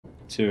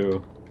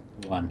2,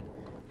 1.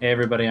 Hey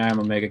everybody, I am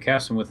Omega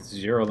Cast, and with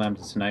Zero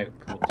Lambda tonight.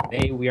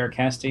 Today we are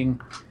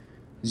casting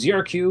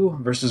Zrq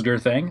versus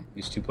Gurthang.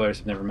 These two players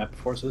have never met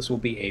before, so this will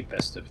be a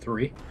best of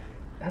 3.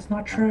 That's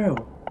not true.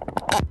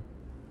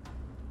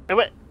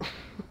 Well,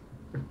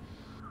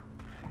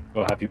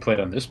 have you played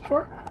on this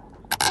before?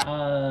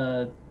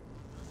 Gurthang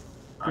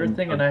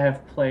and I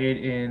have played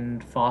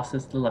in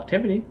Foss's Little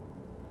Activity.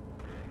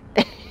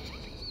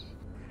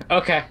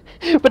 Okay.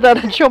 But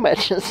not in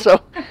Showmatches, so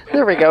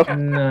there we go.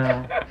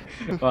 No.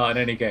 Well, in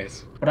any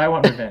case. But I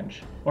want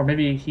revenge. Or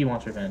maybe he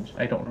wants revenge.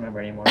 I don't remember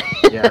anymore.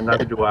 Yeah,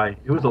 neither do I.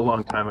 It was a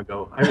long time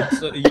ago.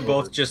 So you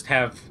both just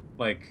have,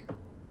 like,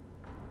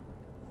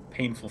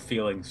 painful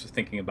feelings just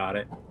thinking about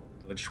it.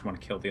 I just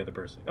want to kill the other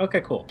person. Okay,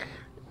 cool.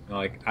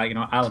 Like,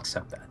 I'll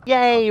accept that.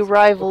 Yay,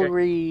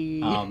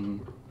 rivalry! Okay.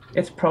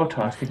 It's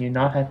Protoss. Can you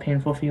not have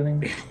painful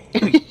feelings?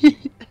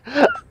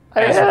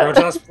 As a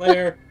Protoss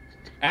player,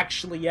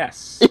 actually,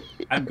 yes.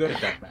 I'm good at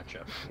that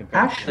matchup.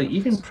 Actually,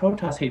 even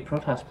Protoss hate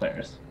Protoss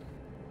players.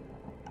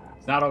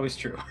 It's not always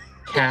true.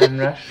 Cannon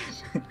Rush.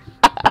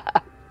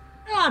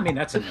 I mean,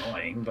 that's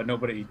annoying, but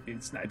it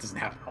doesn't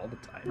happen all the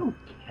time. You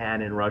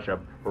cannon rush a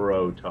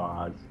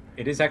Protoss.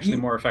 It is actually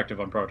more effective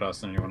on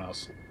Protoss than anyone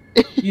else.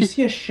 You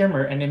see a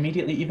shimmer, and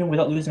immediately, even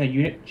without losing a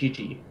unit,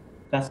 GG.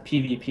 That's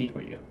PvP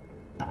for you.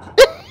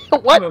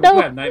 What? I mean, No.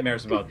 we have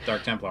nightmares about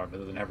Dark Templar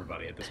more than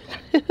everybody at this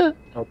point.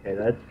 Okay,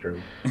 that's true.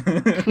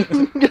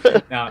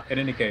 Now, in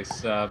any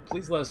case,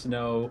 please let us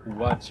know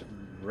what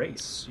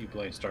race you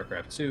play in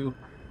StarCraft 2,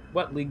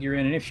 what league you're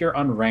in, and if you're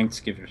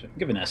unranked, give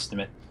an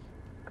estimate.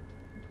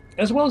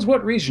 As well as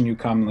what region you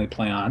commonly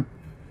play on,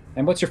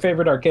 and what's your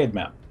favorite arcade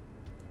map?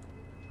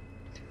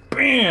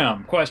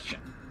 Bam! Question.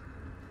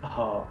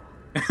 Oh.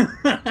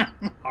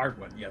 Hard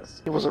one,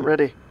 yes. He wasn't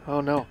ready. Oh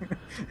no.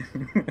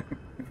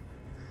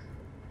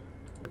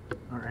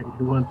 Alright,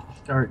 who wants to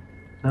start?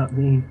 Not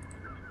me.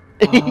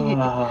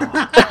 Oh.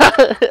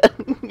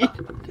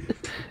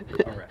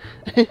 Alright.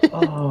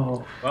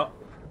 Oh. Well,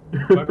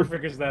 whoever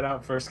figures that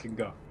out first can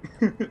go.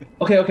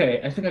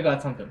 Okay, I think I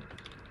got something.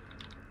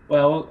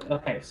 Well,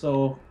 okay,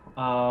 so,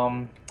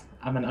 I'm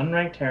an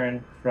unranked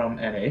Terran from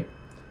NA,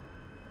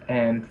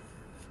 and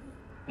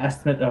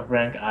estimate of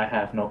rank, I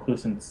have no clue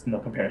since no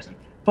comparison.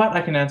 But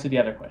I can answer the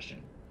other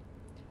question.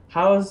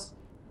 How's,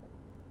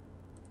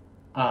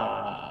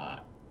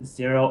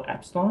 Zero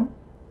Epsilon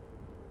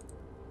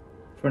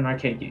for an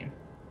arcade game?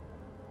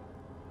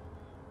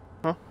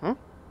 Huh?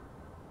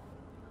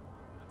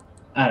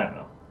 I don't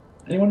know.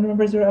 Anyone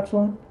remember Zero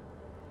Epsilon?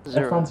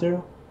 Zero. Epsilon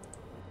Zero?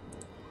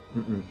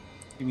 Mm-mm.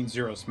 You mean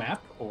Zero's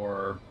map,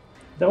 or...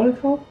 Is that what it's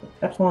called?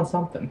 Epsilon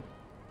something.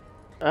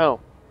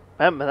 Oh.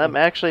 That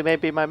actually may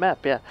be my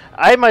map, yeah.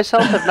 I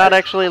myself have not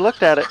actually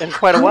looked at it in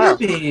quite a while.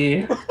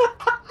 Maybe.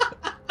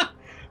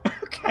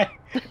 Okay.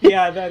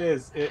 Yeah, that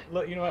is. You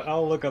know what?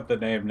 I'll look up the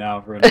name now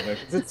for another.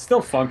 It's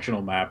still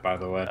functional map, by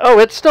the way. Oh,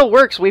 it still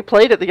works. We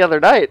played it the other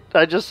night.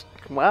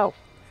 Wow.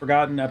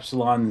 Forgotten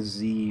Epsilon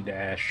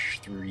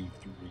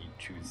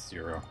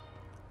Z-3320.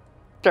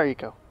 There you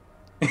go.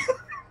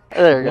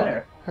 There you go.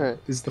 There. All right.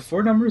 Is the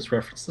 4 numbers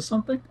reference to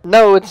something?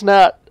 No, it's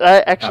not.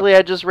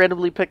 I just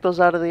randomly picked those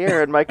out of the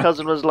air, and my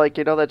cousin was like,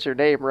 that's your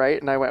name, right?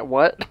 And I went,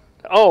 what?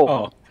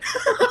 Oh.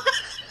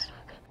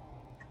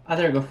 Ah,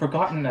 there you go.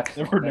 Forgotten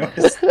Epsilon. Never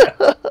noticed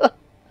that.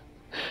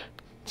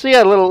 So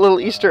yeah, little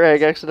Easter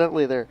egg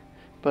accidentally there.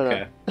 But,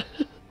 Okay.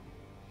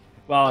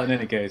 Well, in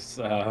any case...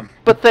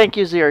 but thank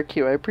you,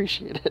 ZRQ. I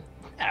appreciate it.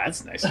 Yeah,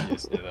 that's nice of you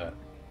to do that.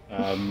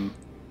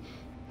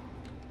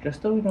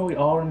 Just so we know, we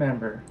all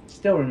remember.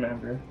 Still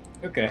remember.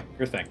 Okay,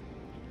 your thing.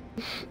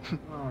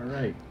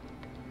 Alright.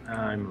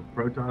 I'm a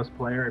Protoss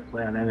player. I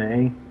play on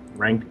NA,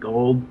 ranked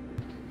gold.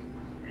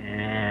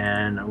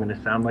 And I'm going to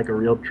sound like a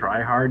real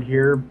tryhard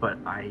here, but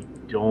I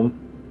don't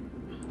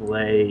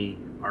play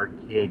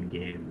arcade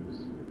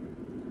games.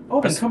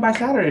 Oh, then come by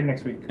Saturday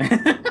next week.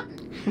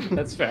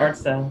 That's fair. Art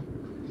style.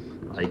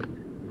 Like,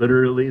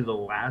 literally the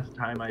last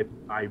time I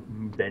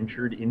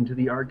ventured into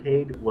the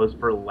arcade was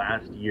for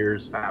last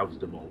year's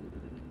Faustival.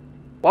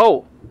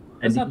 Whoa.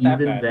 That's And not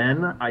that even bad.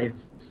 then, I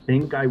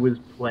think I was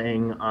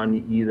playing on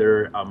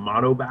either a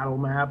mono battle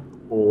map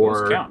or...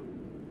 Those count.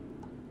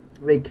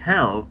 They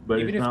count, but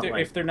Even it's not if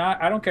like... they're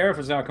not, I don't care if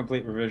it's not a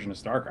complete revision of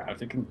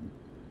StarCraft.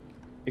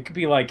 It could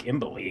be like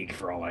Imba League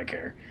for all I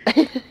care.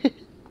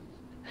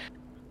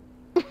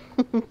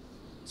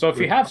 So if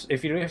you have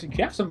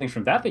something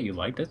from that you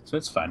like,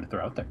 that's fine to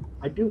throw out there.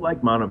 I do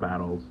like mono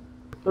battles.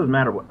 Doesn't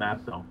matter what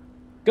map, though.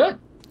 Good.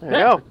 There you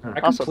go. I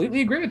Awesome.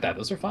 completely agree with that.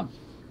 Those are fun.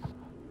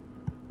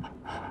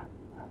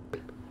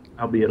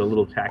 Albeit a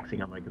little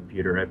taxing on my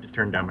computer. I have to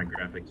turn down my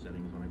graphics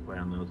settings when I play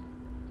on those.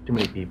 Too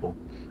many people.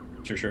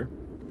 Sure.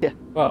 Yeah.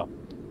 Well.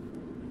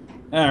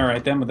 All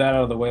right, then with that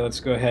out of the way,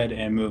 let's go ahead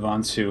and move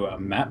on to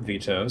map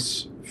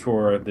vetoes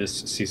for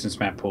this season's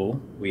map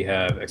pool. We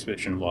have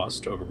Expedition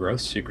Lost,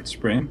 Overgrowth, Secret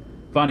Spring,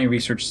 Bonnie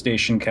Research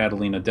Station,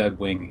 Catalina,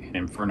 Deadwing, and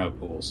Inferno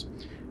pools.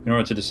 In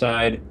order to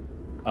decide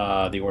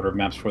the order of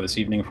maps for this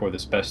evening for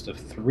this best of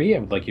 3, I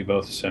would like you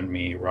both to send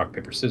me rock,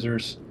 paper,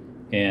 scissors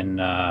in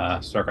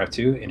StarCraft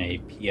 2 in a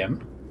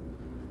PM.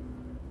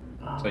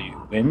 So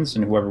you wins,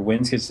 and whoever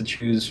wins gets to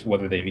choose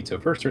whether they veto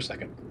first or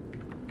second.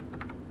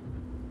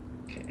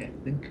 Okay, I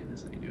think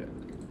this is how you do it.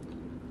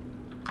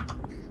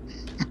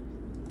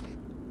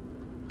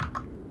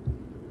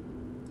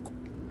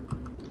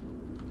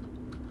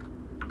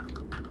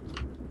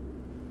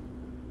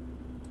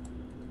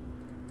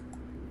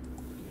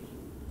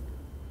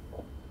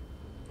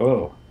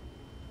 Oh.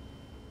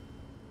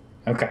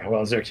 Okay,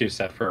 well, Zrqkyvx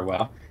set for a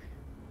while.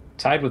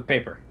 Tied with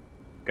paper.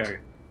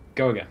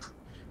 Go again.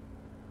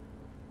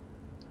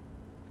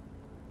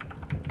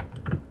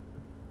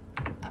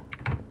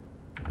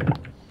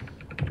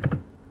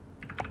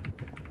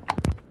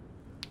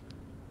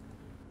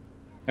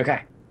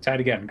 Okay, tied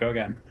again. Go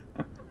again.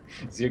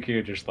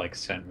 Zrqkyvx just like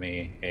sent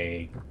me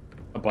a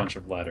bunch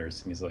of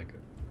letters, and he's like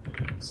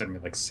sent me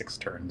like 6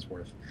 turns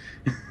worth.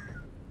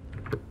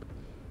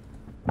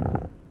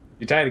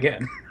 You tied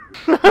again.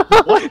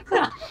 What?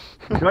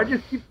 Do I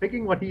just keep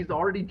picking what he's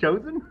already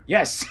chosen?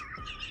 Yes.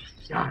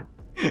 God.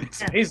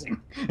 It's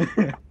amazing.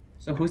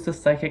 So who's the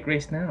psychic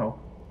race now?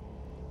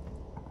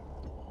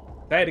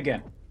 Tied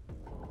again.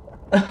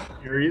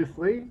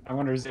 Seriously? I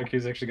wonder if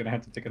Zrqkyvx actually gonna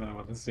have to take another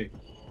one. Let's see.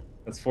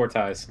 That's 4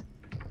 ties.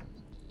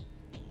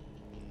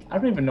 I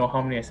don't even know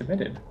how many I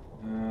submitted.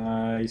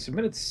 You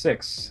submitted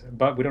 6,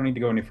 but we don't need to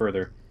go any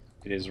further.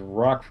 It is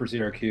rock for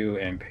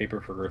ZRQ and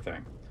paper for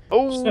Gurthang.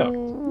 Oh.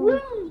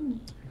 So,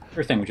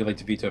 Gurthang, would you like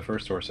to veto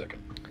first or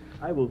second?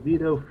 I will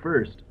veto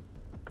first.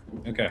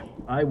 Okay.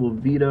 I will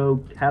veto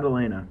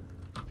Catalina.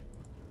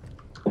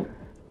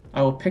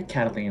 I will pick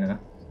Catalina.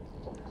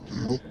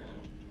 Nope.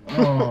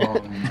 Oh,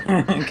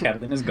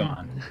 Catalina's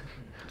gone.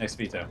 Next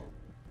veto.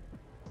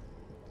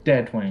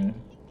 Deadwing.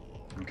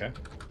 Okay.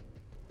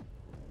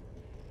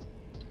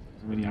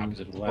 The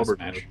opposite of the last Overboard.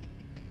 match.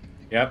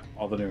 Yep,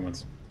 all the new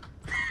ones.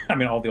 I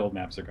mean, all the old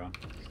maps are gone.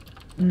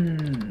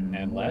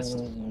 And last?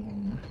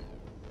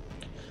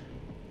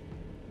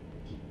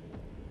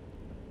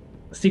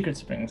 Secret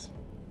Springs.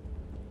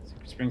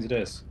 Secret Springs it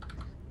is.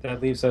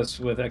 That leaves us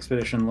with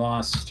Expedition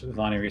Lost,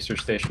 Vani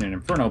Research Station, and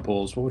Inferno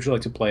Pools. What would you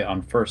like to play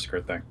on first,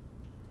 Gurthang?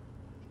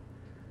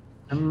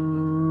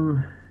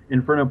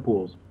 Inferno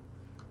Pools.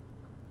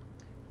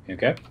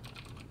 Okay.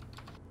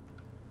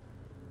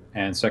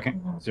 And second,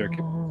 Zrqkyvx.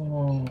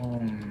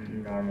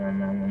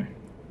 No.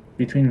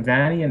 Between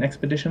Vanny and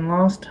Expedition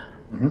Lost?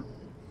 Mm-hmm.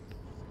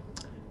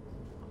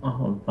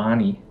 Oh,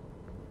 Vanny.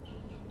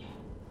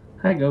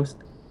 Hi, Ghost.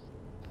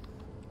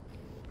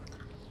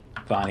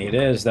 Vani it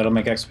is. That'll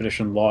make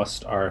Expedition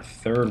Lost our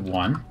third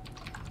one.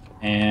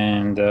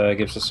 And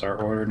gives us our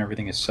order and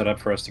everything is set up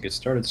for us to get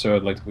started. So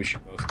I'd like to wish you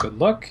both good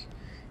luck.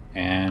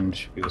 And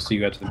we will see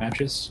you after the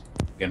matches.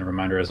 Again, a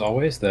reminder as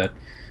always that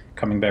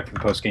coming back from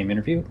the post-game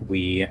interview,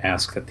 we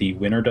ask that the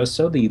winner does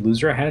so. The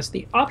loser has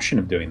the option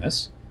of doing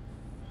this.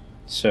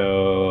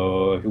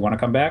 So if you want to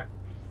come back,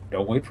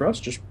 don't wait for us.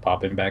 Just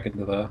pop in back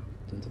into the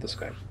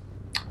Skype.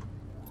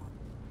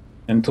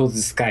 Into the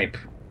Skype.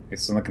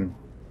 It's like I've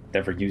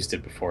never used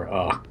it before.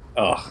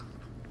 Ugh.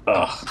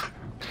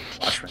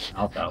 Wash my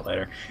mouth out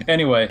later.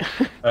 Anyway,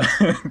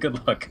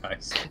 good luck,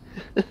 guys.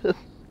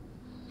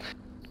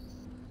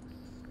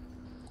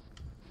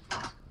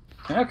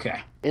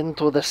 Okay.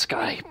 Into the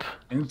Skype.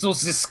 Into the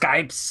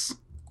Skypes.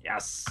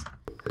 Yes.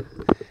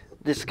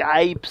 The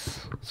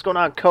Skypes. What's going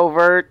on,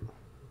 Covert?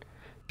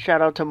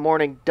 Shout out to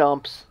Morning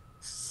Dumps.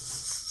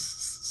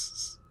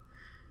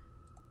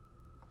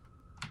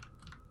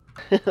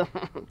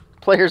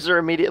 Players are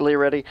immediately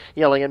ready,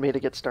 yelling at me to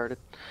get started.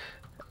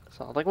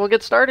 So I'm like, we'll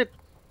get started.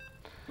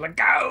 Like,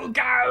 go.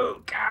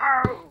 Go,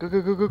 go, go,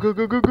 go, go,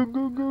 go, go, go,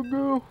 go, go,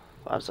 go.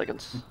 5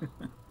 seconds.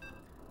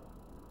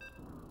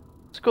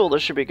 It's cool,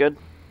 this should be good.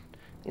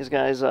 These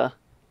guys,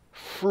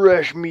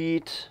 fresh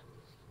meat.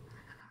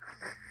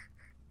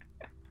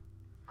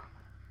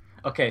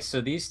 Okay,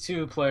 so these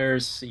two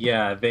players,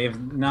 yeah, they've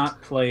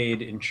not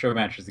played in show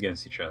matches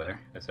against each other,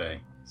 as I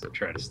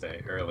tried to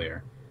say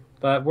earlier.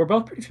 But we're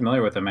both pretty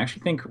familiar with them. I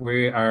actually think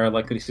we are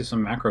likely to see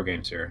some macro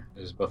games here,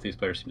 as both these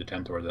players seem to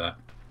tend toward that.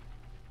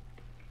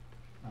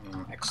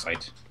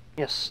 Excite.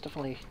 Yes,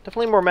 definitely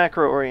more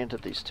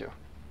macro-oriented, these two.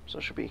 So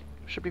it should be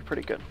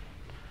pretty good.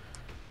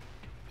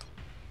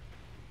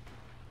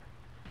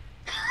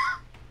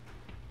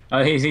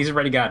 He's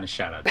already gotten a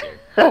shout out too.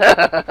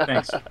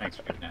 Thanks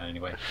for giving that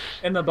anyway.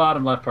 In the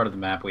bottom left part of the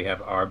map, we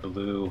have our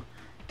blue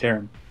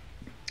Terran.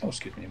 Oh,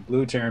 excuse me,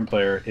 blue Terran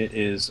player. It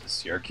is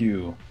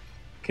Zrqkyvx.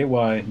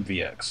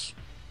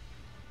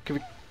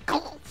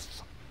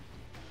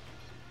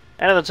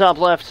 And in the top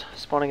left,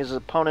 spawning his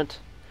opponent,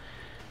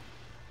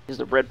 is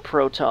the red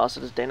Protoss.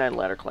 It is Day 9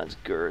 Ladder Clan's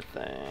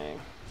Gurthang.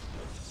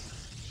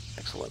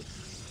 Excellent.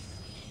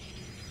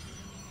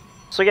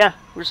 So yeah,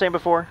 we were saying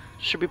before,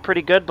 should be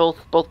pretty good.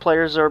 Both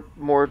players are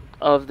more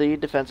of the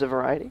defensive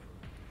variety.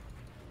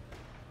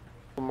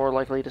 We're more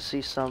likely to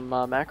see some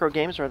macro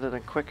games rather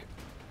than quick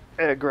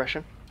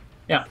aggression.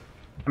 Yeah,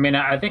 I mean,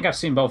 I think I've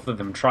seen both of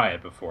them try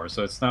it before,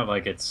 so it's not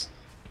like it's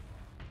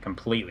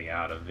completely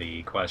out of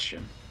the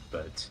question.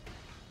 But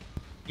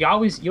you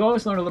always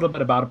learn a little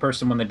bit about a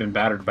person when they've been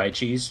battered by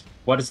cheese.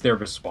 What is their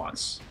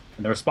response?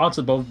 And the response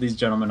of both of these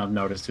gentlemen I've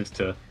noticed is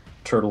to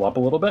turtle up a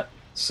little bit.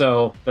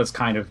 So that's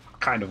kind of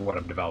what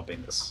I'm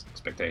developing this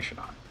expectation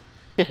on.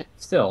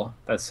 Still,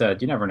 that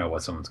said, you never know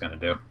what someone's going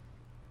to do.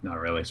 Not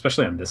really,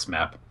 especially on this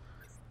map.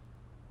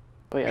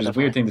 Oh yeah, Which is a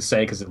weird thing to say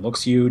because it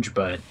looks huge,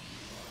 but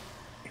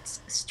it's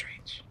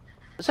strange.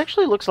 This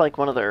actually looks like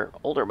one of their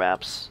older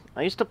maps.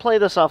 I used to play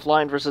this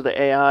offline versus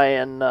the AI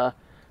and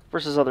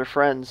versus other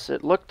friends.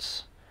 It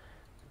looked...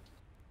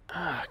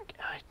 I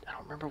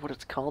don't remember what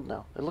it's called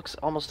now. It looks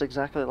almost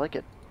exactly like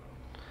it.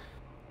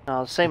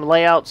 Same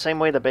layout, same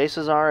way the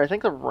bases are. I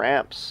think the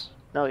ramps...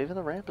 No, even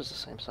the ramp is the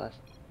same size.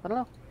 I don't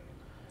know.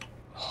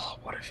 Oh,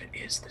 what if it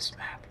is this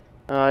map?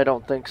 I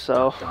don't think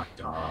so. Dun,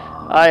 dun,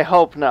 dun. I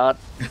hope not.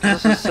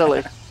 This is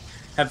silly.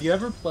 Have you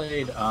ever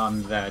played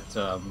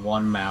that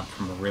one map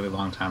from a really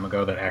long time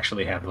ago that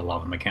actually had the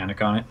lava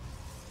mechanic on it?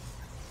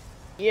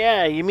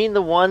 Yeah, you mean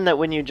the one that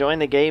when you join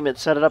the game, it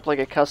set it up like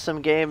a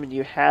custom game and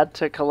you had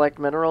to collect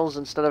minerals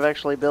instead of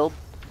actually build?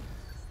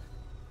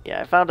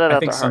 Yeah, I found it I out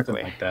think the hard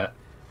something way. like that.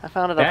 I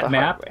found it That out the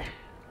map hard way.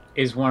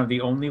 is one of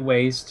the only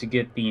ways to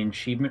get the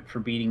achievement for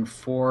beating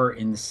 4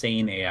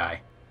 insane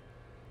AI.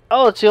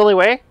 Oh, it's the only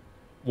way?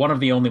 One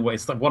of the only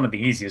ways, like one of the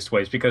easiest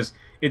ways, because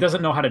it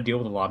doesn't know how to deal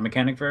with the lava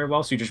mechanic very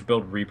well, so you just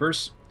build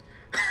Reapers.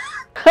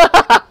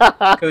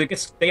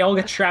 Because they all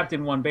get trapped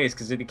in one base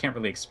because they can't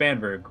really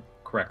expand very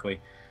correctly.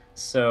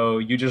 So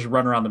you just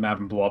run around the map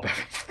and blow up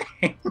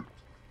everything.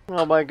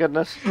 Oh my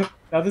goodness.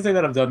 Not to say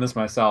that I've done this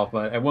myself,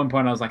 but at one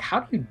point I was like, how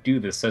do you do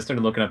this? So I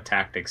started looking up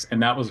tactics,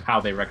 and that was how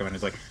they recommended.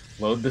 It's like,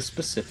 load the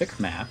specific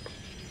map,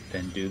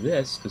 then do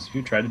this, because if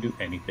you try to do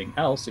anything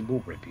else, it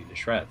will rip you to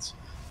shreds.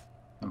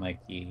 I'm like,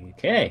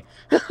 okay.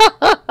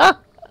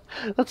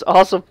 That's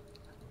awesome.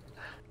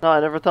 No, I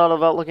never thought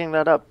about looking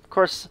that up. Of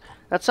course,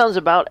 that sounds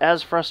about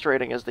as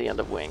frustrating as the end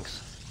of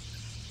Wings.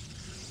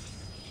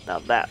 Now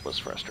that was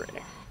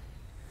frustrating.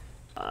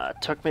 It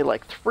took me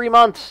like 3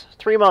 months.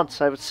 3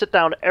 months. I would sit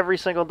down every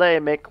single day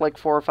and make like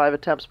 4 or 5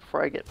 attempts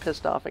before I get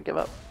pissed off and give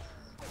up.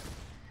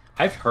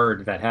 I've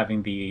heard that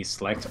having the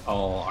select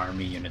all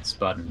army units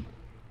button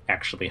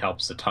actually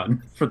helps a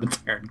ton for the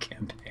Terran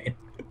campaign.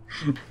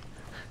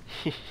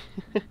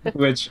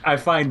 Which I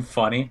find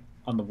funny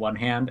on the one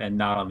hand and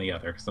not on the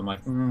other, because I'm like,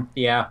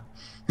 yeah,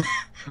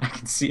 I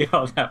can see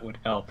how that would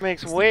help.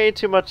 Makes way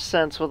too much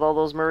sense with all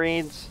those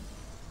Marines.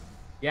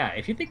 Yeah,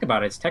 if you think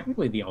about it, it's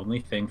technically the only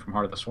thing from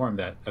Heart of the Swarm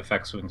that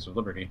affects Wings of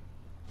Liberty.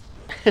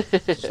 Just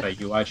that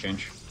UI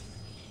change.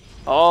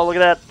 Oh, look at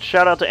that.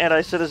 Shout out to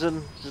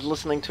Anti-Citizen. He's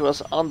listening to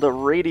us on the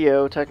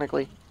radio,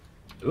 technically.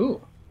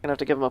 Ooh. Gonna have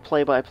to give him a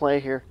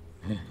play-by-play here.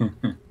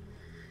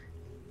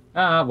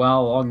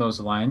 Well, along those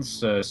lines,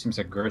 seems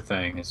like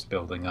Gurthang is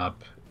building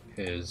up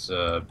his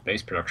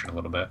base production a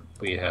little bit.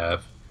 We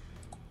have...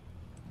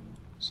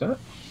 So,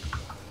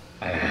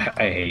 I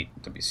hate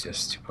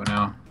WCS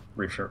 2.0.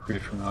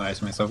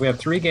 Refamiliarize myself. We have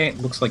 3-gate,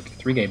 looks like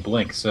 3-gate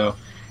blink, so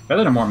rather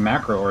than a more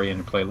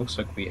macro-oriented play, looks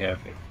like we have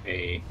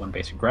a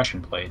one-base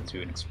aggression play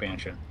into an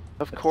expansion.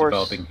 Of course.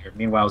 Developing here.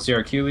 Meanwhile,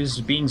 Zrq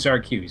is being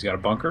Zrq. He's got a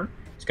bunker,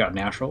 he's got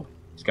natural,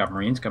 he's got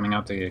Marines coming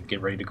out to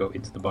get ready to go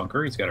into the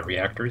bunker, he's got a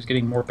reactor, he's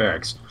getting more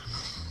barracks.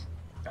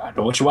 I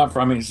know what you want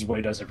from me, this is what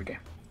he does every game.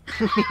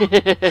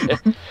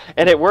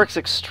 And it works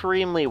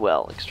extremely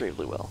well,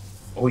 extremely well.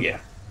 Oh yeah.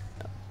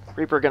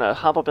 Reaper gonna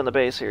hop up in the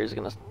base here, he's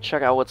gonna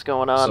check out what's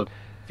going on. So,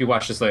 if you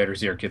watch this later,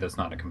 Zrq, that's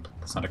not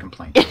a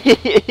complaint.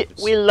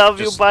 We love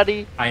you,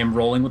 buddy. I am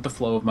rolling with the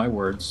flow of my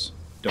words.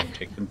 Don't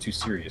take them too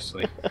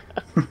seriously.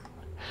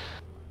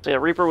 So yeah,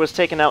 Reaper was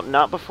taken out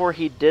not before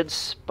he did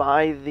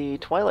spy the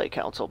Twilight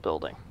Council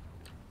building.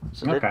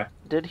 So Okay.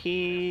 Did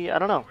he... I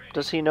don't know.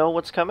 Does he know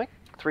what's coming?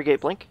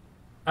 3-gate blink?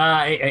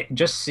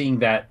 Just seeing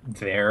that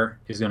there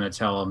is going to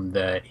tell him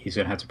that he's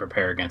going to have to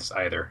prepare against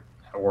either,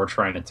 or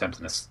try and attempt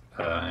in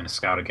a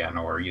scout again,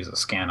 or use a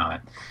scan on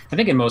it. I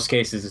think in most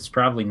cases it's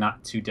probably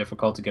not too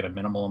difficult to get a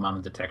minimal amount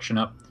of detection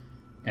up,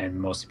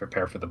 and mostly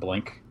prepare for the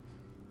blink.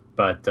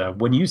 But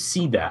when you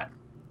see that,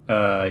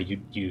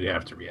 you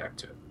have to react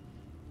to it.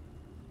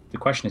 The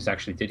question is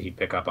actually, did he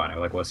pick up on it?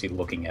 Like, was he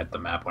looking at the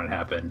map when it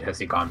happened? Has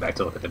he gone back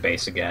to look at the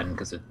base again?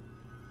 Because it...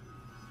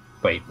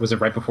 Wait, was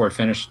it right before it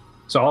finished?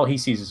 So all he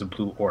sees is a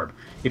blue orb.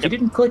 If he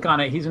didn't click on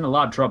it, he's in a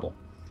lot of trouble.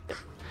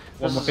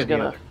 One will fit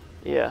the other.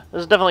 Yeah, this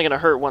is definitely going to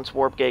hurt once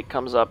Warp Gate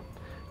comes up.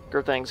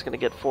 Gurthang's going to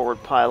get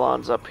forward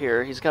pylons up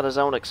here. He's got his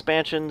own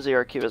expansion.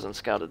 Zrq hasn't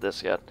scouted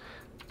this yet.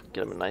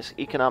 Get him a nice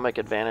economic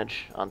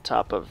advantage on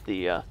top of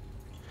the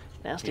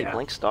nasty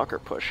Blink Stalker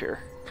push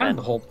here. Kind of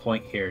the whole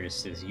point here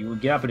is you would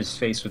get up in his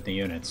face with the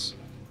units,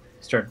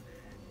 start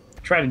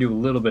trying to do a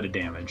little bit of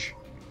damage,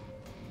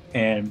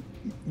 and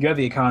you have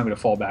the economy to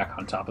fall back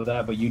on top of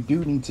that, but you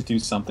do need to do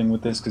something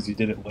with this because you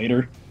did it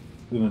later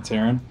than the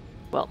Terran.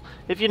 Well,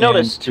 if you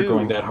notice, too, you're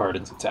going that hard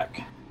into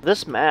tech.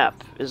 This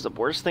map is the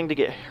worst thing to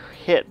get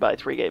hit by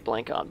 3-gate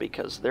blink on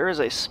because there is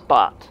a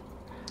spot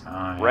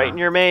right in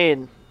your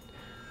main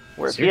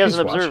where if he has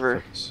an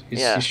observer...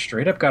 He's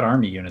straight up got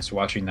army units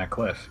watching that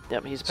cliff.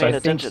 Yep, he's paying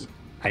attention.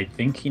 I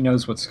think he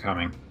knows what's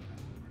coming.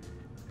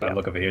 by the Yeah.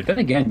 look of it here. Then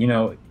again, you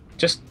know,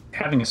 just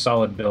having a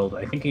solid build,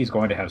 I think he's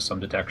going to have some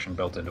detection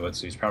built into it,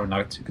 so he's probably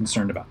not too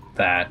concerned about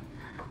that.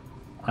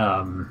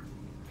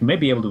 He may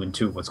be able to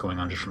intuit what's going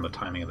on just from the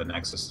timing of the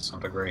Nexus to some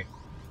degree.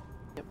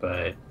 Yep.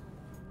 But,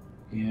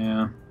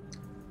 yeah.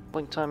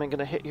 Blink timing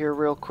gonna hit here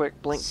real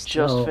quick. Blink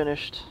Still, just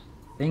finished.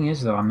 Thing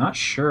is, though, I'm not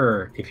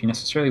sure if he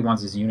necessarily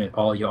wants his unit,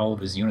 all of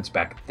his units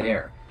back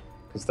there.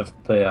 Because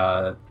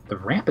the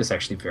ramp is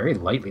actually very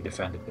lightly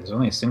defended. There's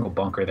only a single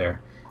bunker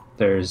there.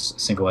 There's a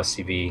single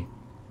SCV,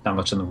 not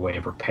much in the way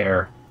of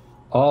repair.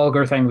 All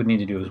Gurthang would need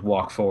to do is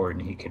walk forward,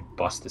 and he could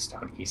bust this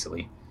down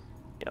easily.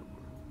 Yep.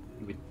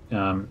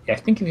 I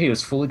think if he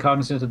was fully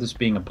cognizant of this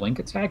being a blink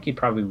attack, we'd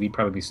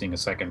probably be seeing a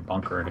second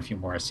bunker and a few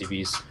more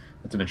SCVs,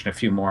 not to mention a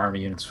few more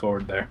army units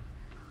forward there.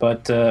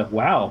 But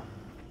wow,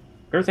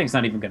 Gurthang's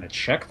not even going to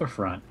check the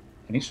front,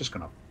 and he's just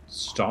going to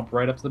stomp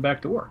right up to the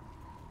back door.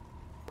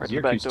 Right to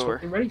the back door.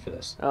 Totally ready for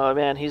this. Oh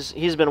man,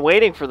 he's been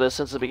waiting for this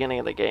since the beginning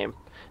of the game,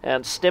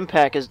 and Stim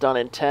Pack is done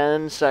in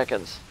 10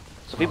 seconds.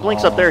 So if he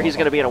blinks up there, he's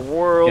going to be in a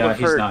world of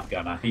hurt. Yeah, he's not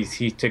gonna.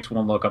 He takes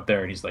one look up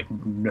there and he's like,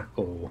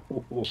 no.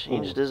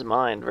 Changed his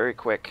mind very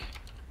quick.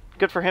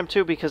 Good for him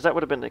too, because that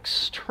would have been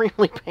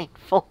extremely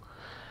painful.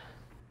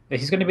 Yeah,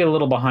 he's going to be a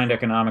little behind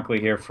economically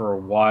here for a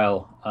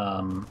while.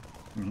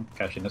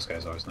 Catching this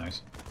guy's always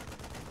nice.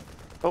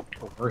 Oh,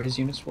 Or his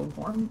units will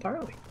inform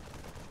entirely.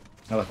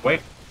 No, like,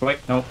 wait,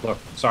 no, look,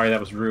 sorry, that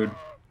was rude.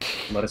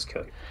 Let us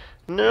kill you.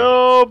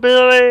 no,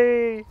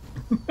 Billy!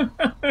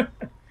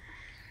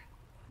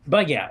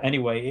 But yeah,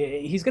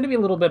 anyway, he's going to be a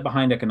little bit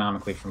behind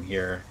economically from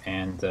here,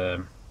 and I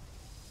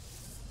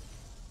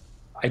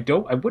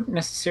wouldn't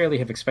necessarily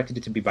have expected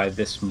it to be by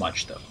this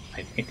much, though.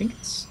 I think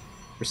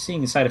we're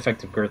seeing the side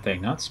effect of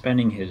Gurthang not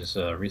spending his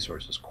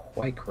resources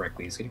quite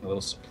correctly. He's getting a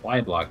little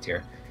supply blocked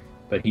here,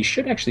 but he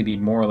should actually be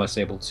more or less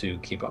able to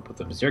keep up with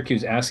them.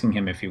 Zrqkyvx asking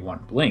him if he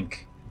want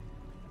Blink.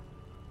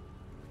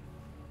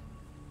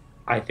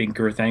 I think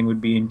Gurthang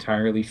would be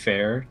entirely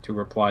fair to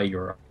reply,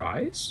 "Your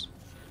eyes,"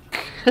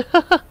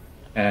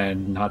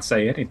 and not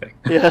say anything.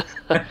 Yeah.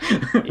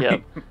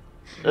 Yep.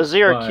 The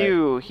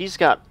Zrq, he's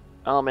got...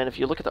 Oh man, if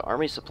you look at the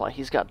army supply,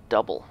 he's got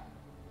double.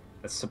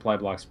 That supply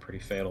block's pretty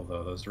fatal,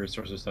 though. Those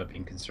resources not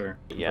being converted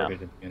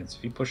into units.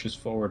 If he pushes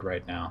forward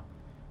right now,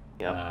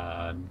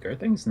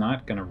 Gurthang's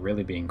not going to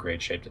really be in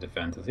great shape to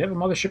defend. Does he have a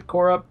mothership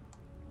core up?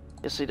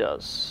 Yes, he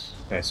does.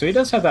 Okay, so he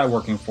does have that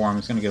working for him.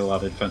 He's going to get a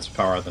lot of defensive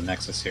power out of the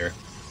Nexus here.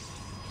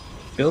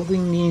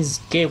 Building these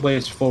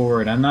gateways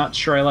forward, I'm not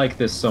sure I like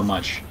this so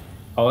much.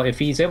 If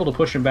he's able to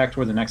push him back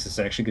toward the Nexus,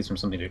 it actually gives him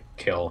something to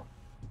kill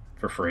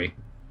for free.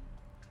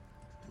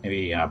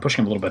 Maybe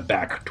pushing him a little bit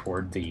back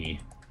toward the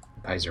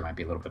Kaiser might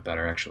be a little bit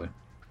better, actually.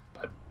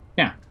 But,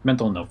 yeah,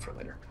 mental note for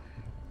later.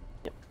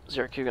 Yep.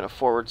 Zrq going to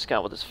forward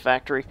scout with his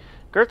factory.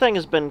 Gurthang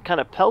has been kind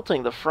of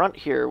pelting the front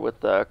here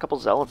with a couple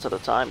zealots at a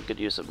time. Good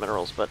use of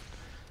minerals, but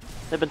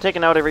they've been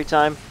taken out every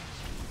time.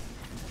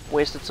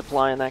 Wasted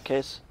supply in that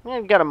case.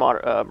 And got a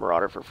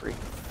Marauder for free.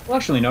 We'll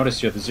actually notice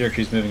here that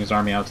Zrqkyvx moving his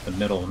army out to the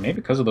middle, and maybe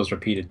because of those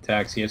repeated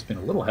attacks, he has been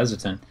a little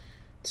hesitant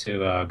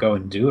to go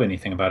and do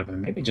anything about it. But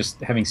maybe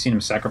just having seen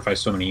him sacrifice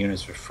so many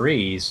units for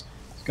free, he's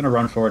going to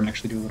run forward and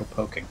actually do a little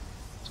poking.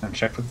 He's going to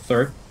check for the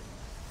third.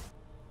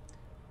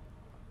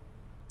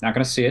 Not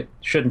going to see it.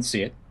 Shouldn't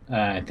see it.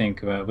 I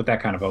think with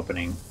that kind of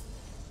opening,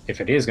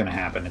 if it is going to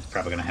happen, it's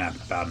probably going to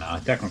happen about now.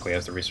 It technically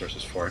has the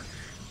resources for it.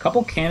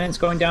 Couple cannons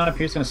going down up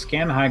here. It's going to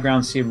scan the high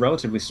ground, see a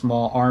relatively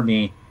small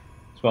army,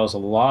 as well as a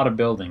lot of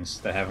buildings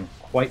that haven't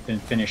quite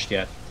been finished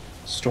yet.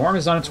 Storm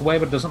is on its way,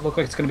 but it doesn't look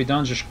like it's going to be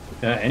done just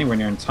anywhere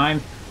near in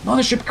time.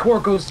 Mothership core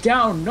goes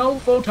down. No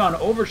photon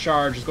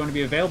overcharge is going to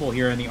be available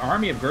here, and the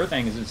army of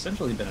Gurthang has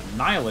essentially been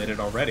annihilated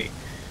already.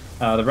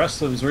 The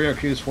rest of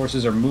Zrqkyvx's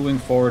forces are moving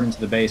forward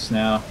into the base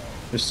now.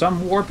 There's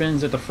some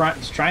warpins at the front.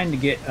 He's trying to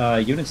get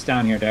units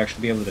down here to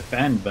actually be able to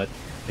defend, but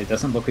it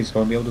doesn't look like he's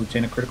going to be able to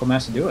obtain a critical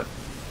mass to do it.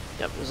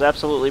 Yep, it was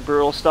absolutely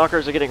brutal.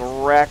 Stalkers are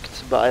getting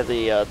wrecked by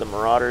the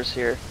Marauders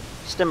here.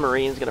 Stim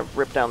Marine's going to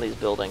rip down these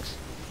buildings.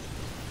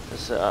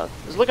 This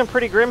is looking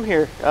pretty grim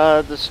here.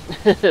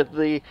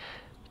 The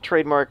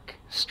trademark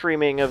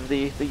streaming of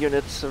the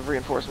units of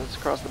reinforcements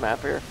across the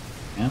map here.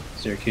 Yeah,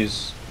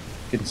 Zrqkyvx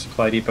getting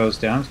supply depots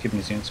down, keeping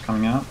his units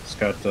coming out. He's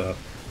got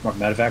more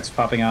medevacs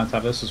popping out on top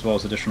of this, as well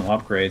as additional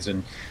upgrades.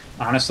 And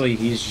honestly,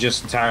 he's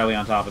just entirely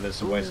on top of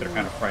this in ways that are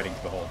kind of frightening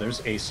to behold.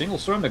 There's a single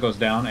storm that goes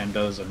down and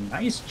does a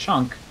nice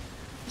chunk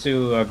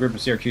to a group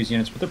of Zrqkyvx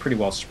units, but they're pretty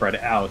well spread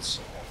out.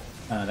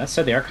 That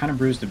said, they are kind of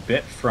bruised a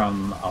bit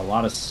from a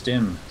lot of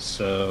stim,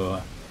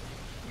 so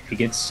if he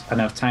gets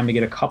enough time to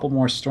get a couple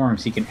more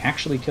storms, he can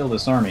actually kill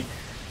this army.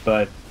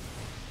 But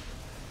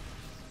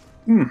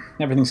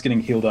everything's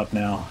getting healed up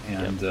now,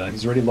 and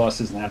he's already lost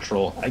his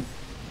natural. I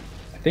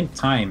think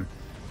time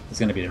is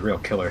going to be the real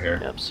killer here,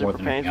 Yep, more super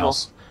than anything painful.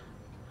 else.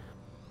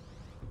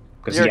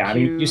 Because, yeah, I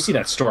mean, you see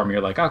that storm,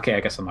 you're like, okay, I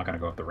guess I'm not going to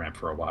go up the ramp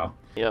for a while.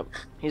 Yep.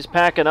 He's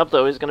packing up,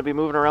 though. He's going to be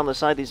moving around the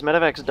side. These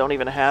medevacs don't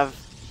even have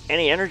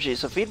any energy,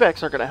 so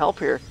feedbacks aren't going to help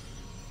here.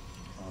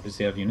 Oh, does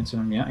he have units in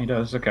him? Yeah, he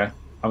does. Okay.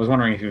 I was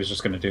wondering if he was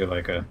just going to do,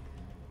 like, a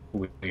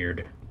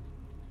weird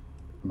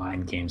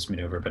mind games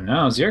maneuver. But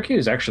no, Zrq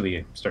is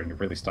actually starting to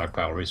really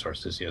stockpile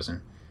resources. He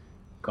hasn't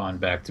gone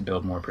back to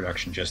build more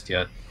production just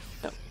yet.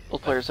 Yep.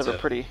 Both players have a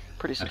pretty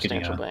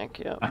substantial a, bank.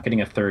 Yeah. Not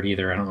getting a third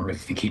either. I don't really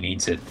think he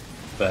needs it.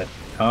 But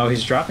oh,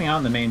 he's dropping out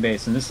in the main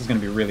base, and this is going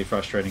to be really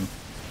frustrating.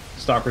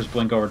 Stalkers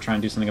blink over, try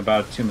and do something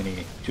about it. Too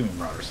many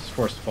marauders. He's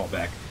forced to fall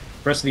back.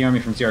 The rest of the army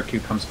from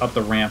Zrq comes up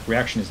the ramp.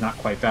 Reaction is not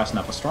quite fast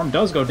enough. A storm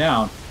does go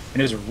down,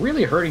 and is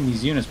really hurting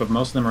these units, but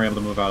most of them are able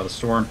to move out of the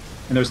storm,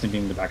 and there's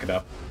thinking to back it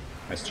up.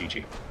 That's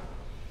GG.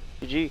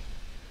 GG.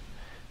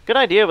 Good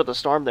idea with the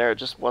storm there. It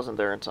just wasn't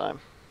there in time,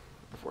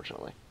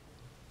 unfortunately.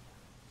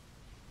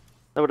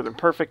 That would have been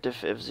perfect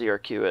if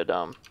Zrq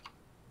had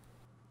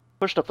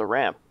pushed up the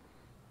ramp.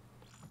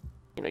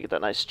 You know, get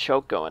that nice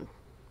choke going.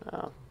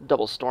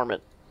 Double storm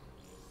it.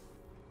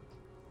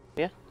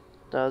 Yeah.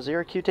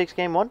 Zrq takes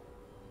game 1.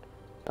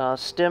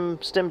 Stim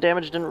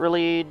damage didn't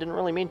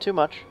really mean too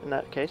much in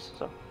that case.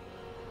 So.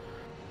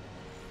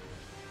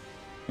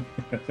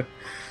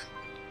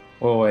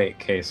 Well, wait,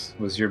 Case,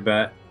 was your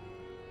bet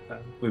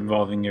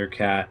involving your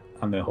cat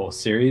on the whole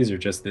series or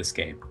just this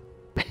game?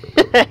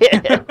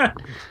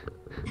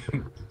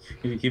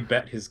 He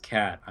bet his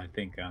cat, I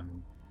think,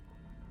 on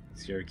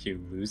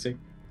Zrq losing.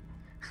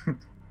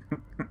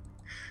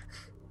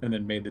 And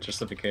then made the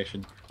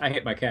justification. I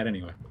hit my cat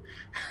anyway.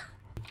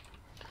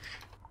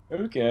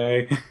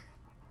 Okay.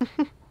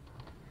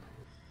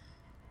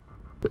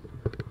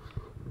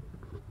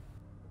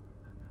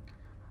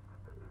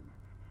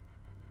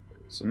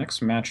 So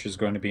next match is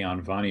going to be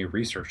on Vani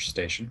Research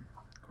Station,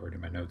 according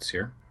to my notes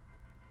here.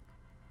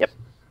 Yep.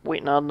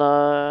 Waiting on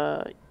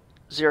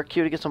Zrq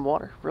to get some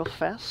water real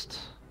fast.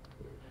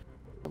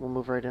 And we'll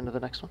move right into the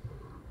next one.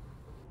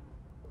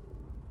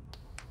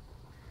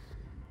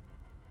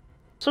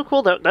 So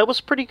cool. That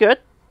was pretty good.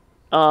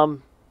 I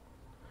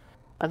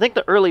think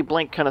the early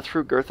blink kind of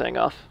threw Gurthang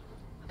off.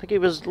 I think he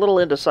was a little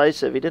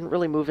indecisive. He didn't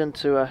really move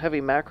into a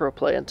heavy macro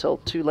play until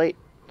too late.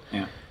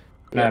 Yeah.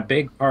 Yeah. A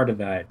big part of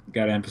that,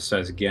 got to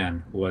emphasize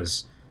again,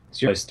 was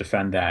Zrq's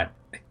defend that,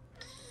 I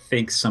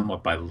think,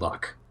 somewhat by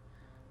luck.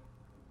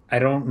 I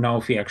don't know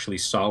if he actually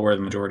saw where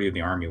the majority of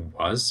the army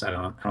was. I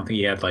don't think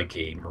he had like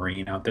a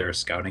marine out there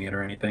scouting it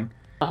or anything.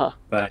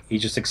 But he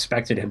just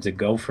expected him to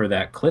go for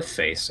that cliff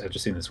face I've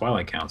just seen the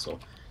Twilight Council.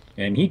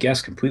 And he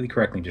guessed completely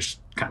correctly and just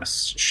kind of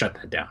shut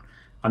that down.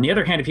 On the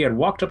other hand, if he had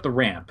walked up the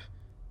ramp,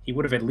 he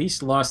would have at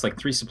least lost like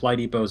 3 supply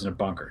depots and a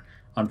bunker.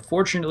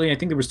 Unfortunately, I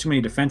think there was too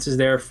many defenses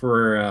there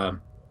for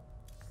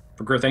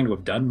Gurthang to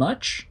have done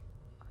much.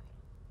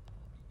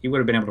 He would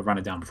have been able to run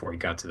it down before he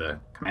got to the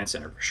command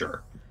center for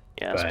sure.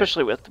 Yeah, but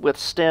especially with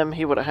Stim,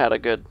 he would have had a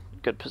good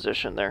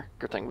position there.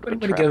 Gurthang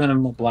would have given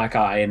him a black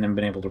eye and then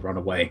been able to run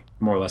away,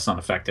 more or less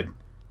unaffected.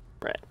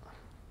 Right.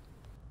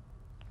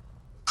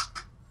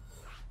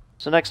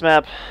 So next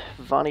map,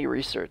 Vani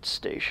Research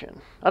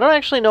Station. I don't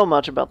actually know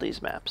much about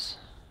these maps.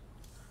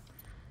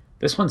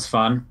 This one's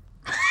fun.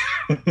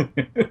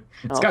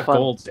 It's got fun.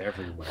 golds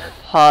everywhere.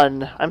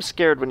 Fun. I'm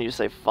scared when you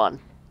say fun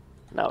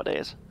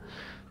nowadays.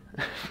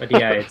 But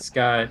yeah, it's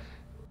got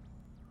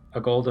a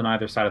gold on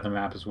either side of the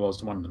map as well as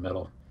the one in the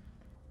middle.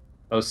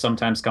 Those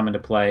sometimes come into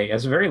play. It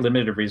has very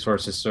limited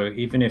resources, so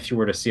even if you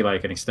were to see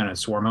like an extended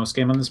Swarm House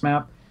game on this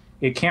map,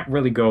 it can't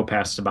really go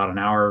past about an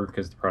hour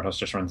because the Protoss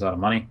just runs out of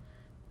money.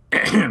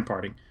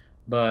 Parting.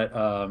 But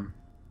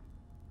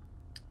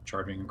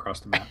charging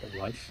across the map of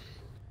life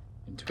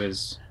into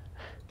his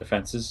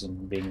defenses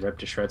and being ripped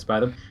to shreds by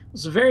them.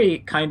 It's a very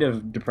kind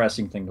of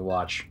depressing thing to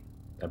watch,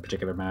 that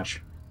particular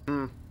match.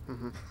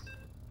 Mm-hmm.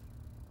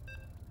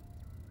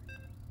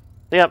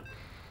 Yep.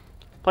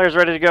 Players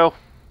ready to go.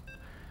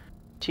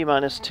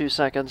 T-minus 2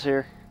 seconds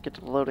here. Get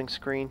to the loading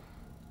screen.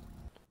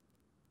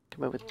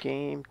 Come up with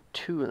game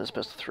 2 in this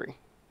best of 3.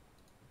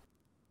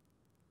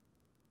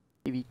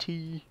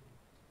 EVT.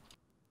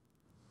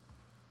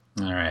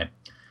 All right.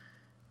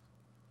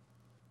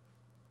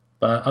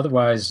 But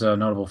otherwise,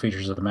 notable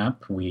features of the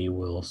map we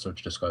will start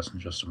to discuss in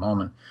just a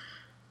moment.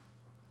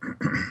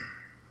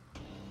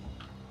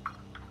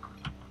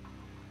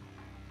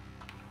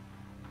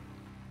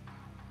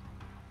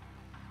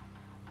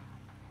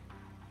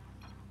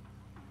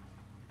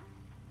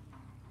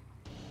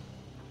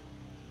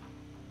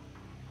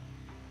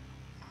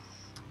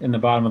 In the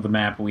bottom of the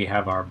map, we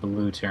have our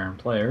blue Terran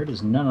player. It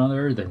is none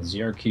other than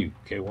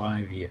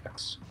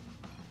Zrqkyvx.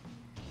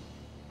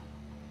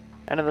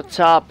 And at the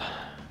top,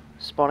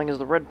 spawning as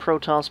the red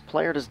Protoss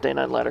player, it is Day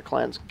 9 Ladder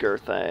Clan's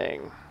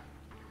Gurthang,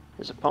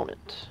 his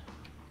opponent.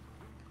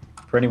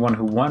 For anyone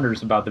who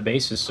wonders about the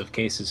basis of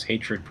Case's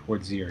hatred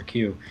towards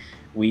Zrq,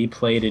 we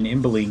played an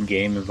Imbeling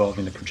game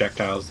involving the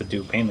projectiles that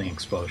do paneling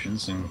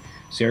explosions, and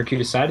Zrq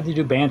decided to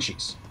do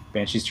Banshees.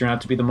 Banshees turn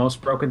out to be the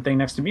most broken thing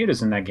next to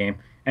Mutas in that game,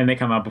 and they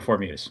come out before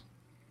Mutas.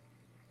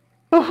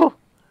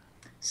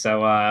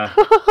 So, I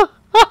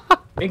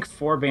think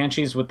 4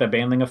 Banshees with the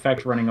Baneling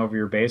effect running over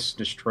your base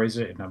destroys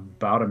it in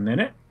about a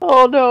minute.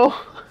 Oh no!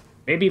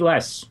 Maybe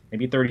less.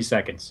 Maybe 30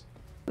 seconds.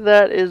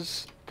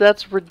 That's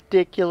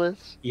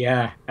ridiculous.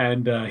 Yeah,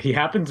 and he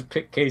happened to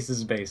pick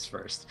Case's base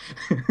first.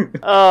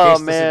 Oh,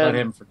 Case man. doesn't let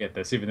him forget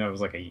this, even though it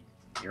was like a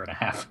a year and a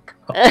half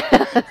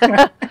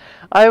ago.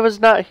 I was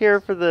not here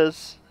for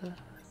this.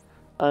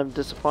 I'm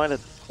disappointed.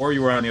 Or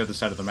you were on the other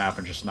side of the map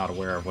and just not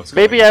aware of what's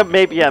Maybe going on.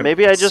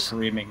 maybe I just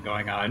screaming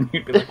going on.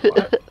 You'd be like,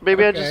 what?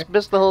 maybe I Okay. just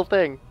missed the whole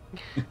thing.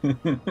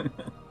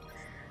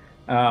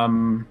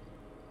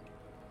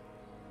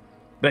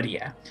 But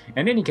yeah,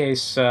 in any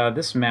case,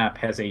 this map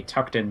has a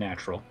tucked-in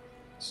natural,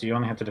 so you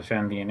only have to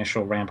defend the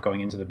initial ramp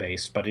going into the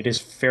base, but it is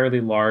fairly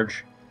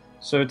large,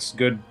 so it's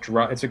good.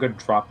 It's a good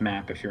drop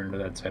map if you're into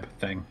that type of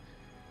thing.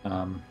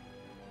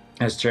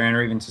 As Terran,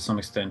 or even to some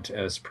extent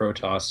as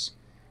Protoss,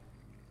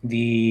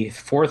 the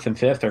 4th and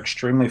 5th are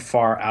extremely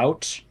far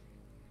out.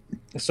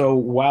 So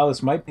while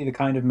this might be the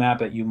kind of map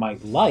that you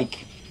might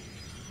like,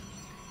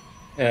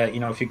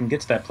 if you can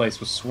get to that place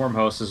with Swarm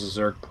Host as a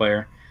Zerg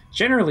player,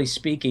 generally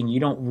speaking,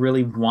 you don't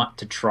really want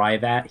to try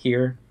that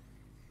here,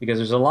 because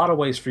there's a lot of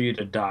ways for you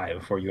to die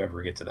before you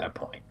ever get to that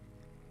point,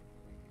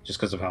 just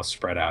because of how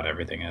spread out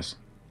everything is.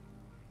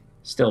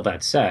 Still,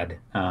 that said,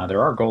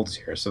 there are golds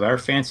here, so there are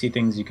fancy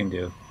things you can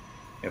do.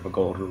 You have a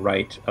gold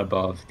right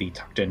above the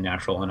tucked-in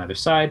natural on either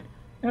side,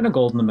 and a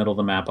gold in the middle of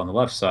the map on the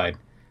left side.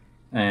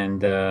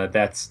 And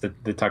that's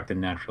the tucked-in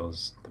natural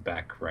is the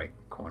back right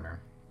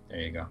corner.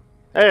 There you go.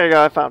 There you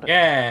go, I found it.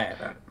 Yeah,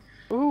 found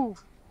it. Ooh.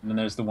 And then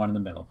there's the one in the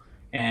middle.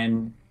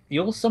 And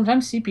you'll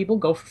sometimes see people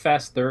go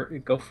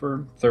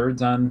for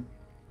thirds on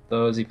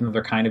those, even though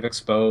they're kind of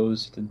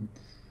exposed. And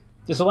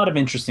there's a lot of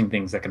interesting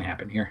things that can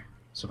happen here,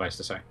 suffice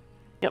to say.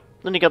 Yep.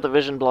 Then you got the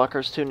vision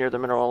blockers too near the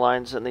mineral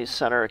lines and these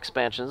center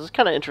expansions. It's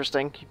kind of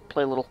interesting. You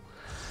play a little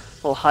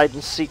hide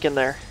and seek in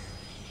there.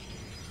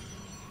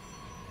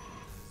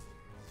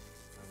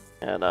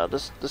 And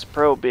this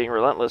pro, being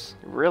relentless,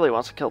 really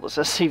wants to kill this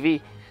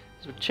SCV.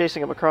 He's been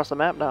chasing him across the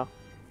map now.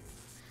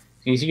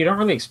 You see, you don't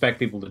really expect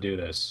people to do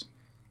this,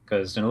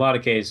 because in a lot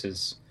of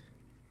cases,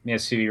 the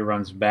SCV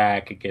runs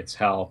back, it gets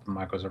help, and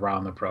Mike goes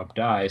around, the probe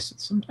dies.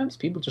 Sometimes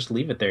people just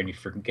leave it there and you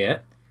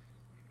forget.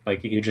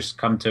 Like, you just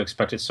come to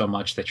expect it so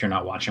much that you're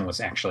not watching what's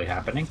actually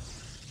happening.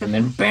 And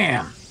then,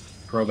 bam!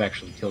 Probe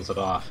actually kills it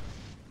off.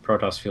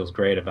 Protoss feels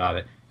great about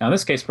it. Now, in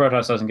this case,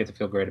 Protoss doesn't get to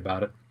feel great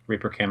about it.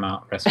 Reaper came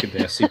out, rescued the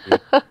SCV,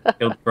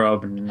 killed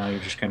Probe, and now you're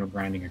just kind of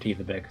grinding your teeth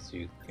a bit, because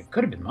it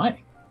could have been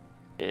mining.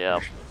 Yeah.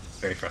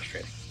 Very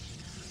frustrating.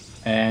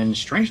 And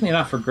strangely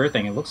enough for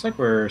Gurthang, it looks like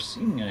we're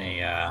seeing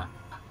a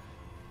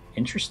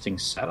interesting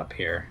setup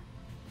here.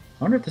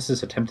 I wonder if this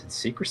is attempted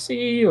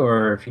secrecy,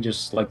 or if he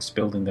just likes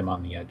building them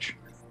on the edge.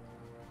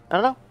 I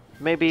don't know.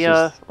 Maybe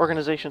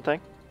organization thing.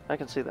 I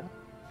can see that.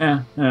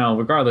 Yeah, no,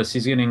 regardless,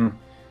 he's going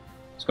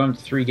to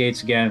 3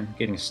 gates again,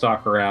 getting a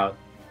stalker out.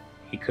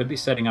 He could be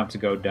setting up to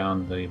go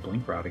down the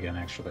blink route again,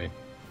 actually.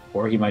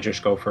 Or he might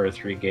just go for a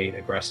 3-gate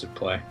aggressive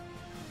play.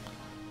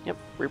 Yep,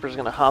 Reaper's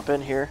gonna hop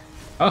in here.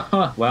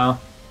 Oh, well,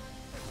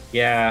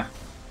 yeah.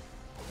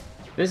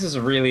 This is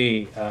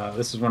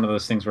this is one of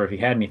those things where if he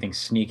had anything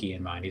sneaky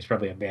in mind, he's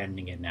probably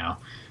abandoning it now.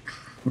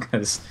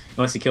 Because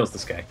unless he kills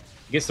this guy.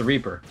 He gets the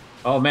Reaper.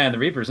 Oh man, the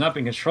Reaper's not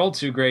being controlled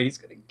too great. He's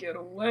gonna get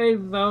away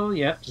though.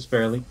 Yeah, just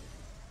barely.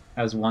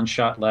 Has 1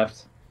 shot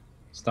left.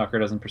 Stalker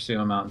doesn't pursue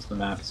him out into the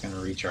map. He's gonna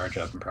recharge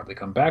up and probably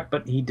come back,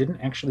 but he didn't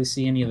actually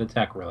see any of the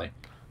tech really.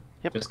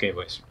 Yep. Just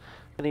gateways.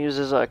 Gonna use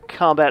his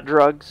combat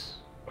drugs.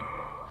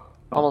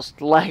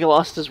 Almost lag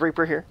lost his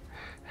Reaper here.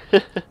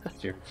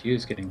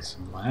 Zrqkyvx getting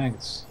some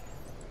lags.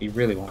 He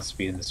really wants to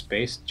be in the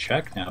space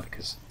check now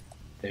because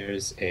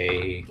there's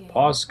a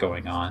pause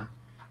going on,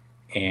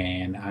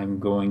 and I'm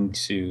going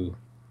to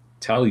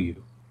tell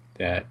you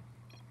that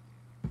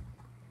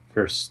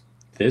first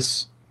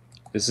this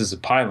is a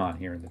pylon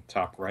here in the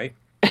top right.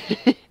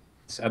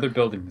 This other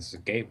building is a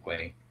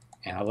gateway,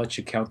 and I'll let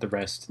you count the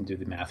rest and do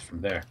the math from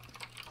there.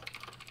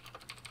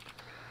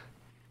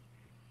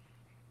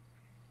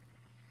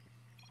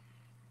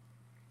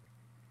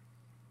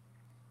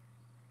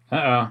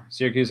 Uh-oh,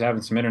 Zrqkyvx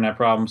having some internet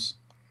problems.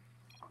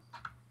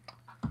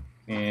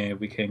 And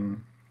we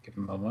can give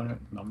him a moment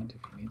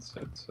if he needs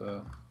it.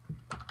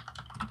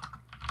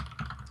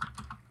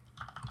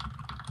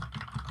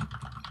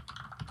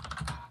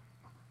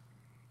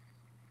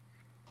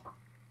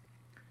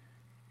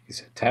 He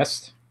said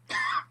test.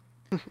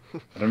 I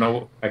don't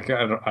know.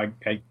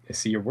 I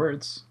see your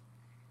words.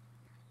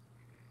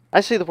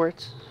 I see the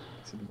words.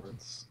 I see the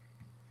words.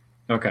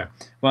 Okay.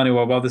 Well,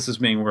 anyway, while this is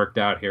being worked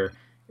out here,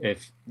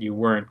 if you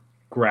weren't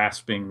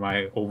grasping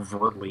my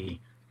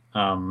overtly,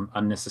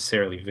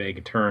 unnecessarily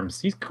vague terms,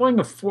 he's going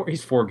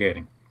he's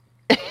 4-gating.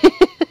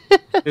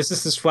 This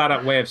is his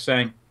flat-out way of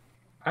saying,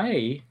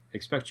 I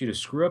expect you to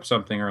screw up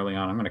something early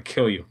on. I'm going to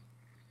kill you.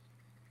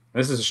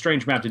 This is a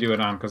strange map to do it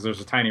on because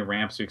there's a tiny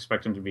ramp, so you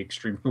expect him to be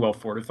extremely well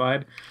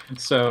fortified.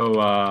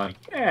 So,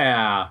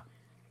 yeah.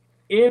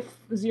 If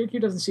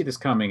Zrqkyvx doesn't see this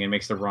coming and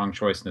makes the wrong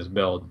choice in his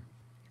build,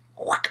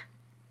 whack,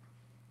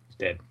 he's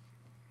dead.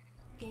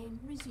 Game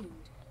resumed.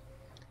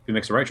 If he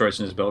makes the right choice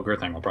in his build,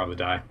 Gurthang will probably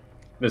die.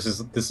 This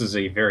is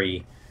a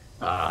very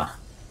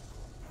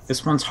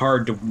this one's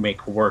hard to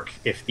make work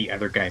if the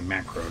other guy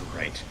macroed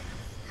right.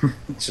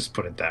 Let's just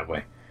put it that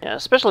way. Yeah,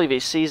 especially if he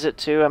sees it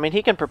too. I mean,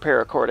 he can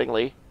prepare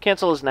accordingly.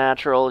 Cancel his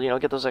natural, you know,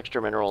 get those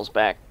extra minerals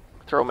back,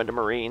 throw them into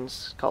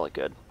Marines, call it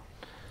good.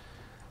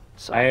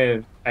 So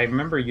I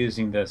remember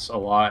using this a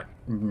lot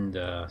in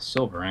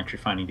silver, actually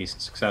finding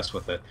decent success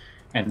with it.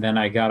 And then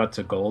I got up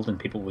to gold, and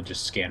people would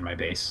just scan my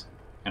base,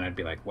 and I'd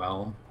be like,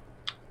 "Well,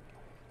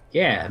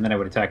 yeah." And then I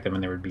would attack them,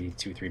 and there would be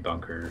 2, 3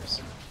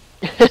 bunkers.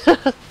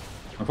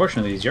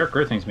 Unfortunately,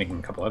 Zrqkyvx making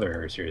a couple other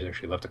errors here. He's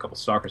actually left a couple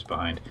stalkers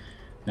behind.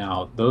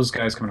 Now, those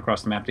guys coming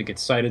across the map to get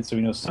sighted, so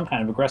he knows some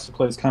kind of aggressive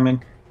play is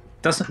coming.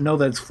 Doesn't know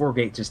that it's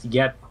 4-gate just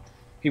yet.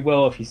 He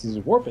will if he sees a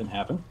warp in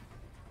happen.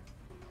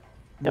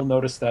 You'll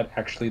notice that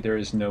actually there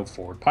is no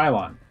forward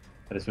pylon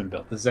that has been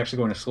built. This is actually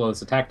going to slow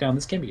this attack down.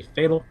 This can be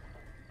fatal.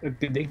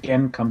 It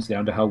again comes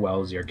down to how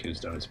well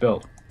Zrq's done his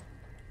build.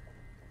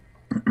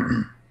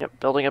 Yep,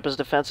 building up his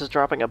defenses,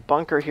 dropping a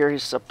bunker here.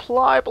 He's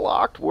supply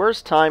blocked.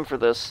 Worst time for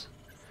this.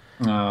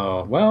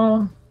 Oh,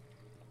 well...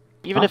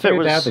 Even if it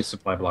was badly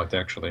supply blocked,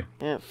 actually.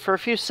 Yeah, for a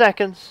few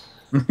seconds.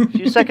 A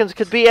few seconds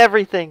could be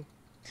everything.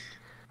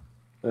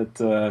 But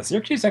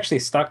Zrq's actually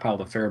stockpiled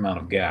a fair amount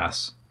of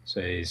gas.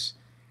 So he's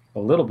a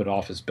little bit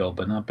off his build,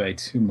 but not by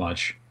too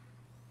much.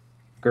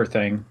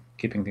 Gurthang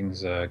keeping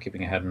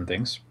ahead in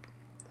things.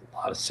 A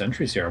lot of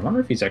sentries here. I wonder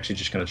if he's actually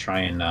just going to try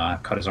and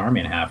cut his army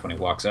in half when he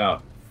walks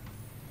out.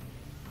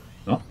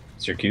 Well,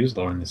 Zrq's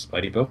lowering the supply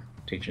depot,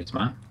 teaching its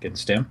mind, getting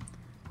stim.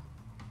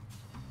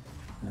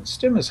 And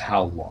stim is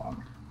how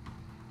long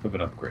of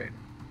an upgrade?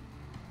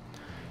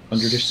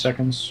 100-ish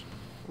seconds?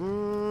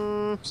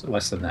 It's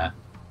less than that.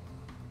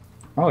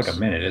 More like a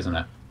minute, isn't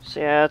it? So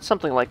yeah, it's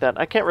something like that.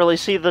 I can't really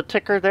see the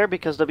ticker there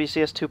because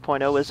WCS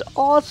 2.0 is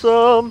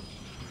awesome!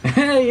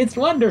 Hey, it's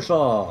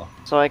wonderful!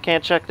 So I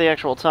can't check the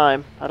actual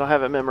time. I don't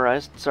have it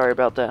memorized. Sorry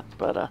about that.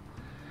 But,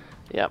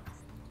 yeah.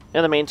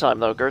 In the meantime,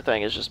 though,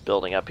 Gurthang is just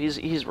building up.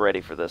 He's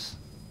ready for this.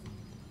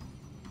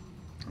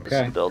 This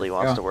is the build he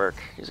wants to work.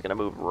 He's going to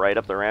move right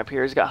up the ramp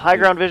here. He's got high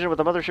ground vision with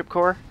the mothership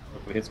core.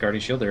 If he hits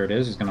Guardian Shield, there it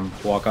is. He's going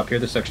to walk up here.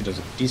 This actually does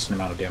a decent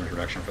amount of damage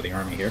reduction for the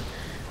army here.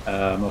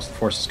 Most of the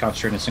force is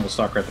concentrated in a single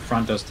stalker at the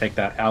front. Does take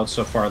that out.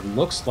 So far, it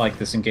looks like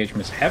this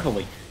engagement is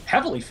heavily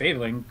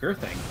favoring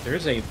Gurthang.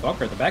 There's a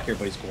bunker at the back here,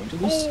 but he's going to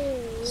lose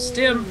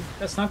stim.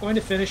 That's not going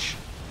to finish.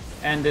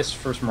 And this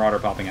first Marauder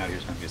popping out here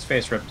is going to get his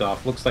face ripped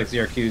off. Looks like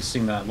Zrq's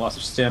seeing the loss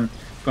of stim.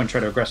 He's going to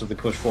try to aggressively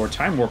push forward.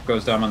 Time Warp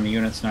goes down on the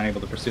units, not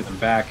able to pursue them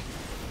back.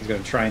 He's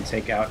going to try and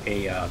take out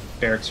a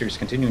barracks here. He's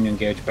continuing to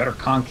engage. Better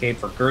concave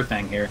for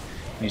Gurthang here.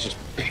 And he's just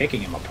picking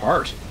him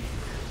apart.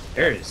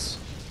 There it is.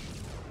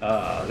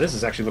 This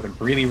is actually looking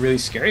really, really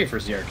scary for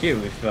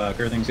Zrq if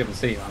Gurthang's able to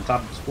stay on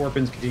top of his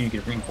warpins, continue to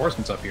get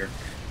reinforcements up here.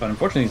 But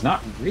unfortunately, he's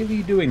not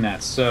really doing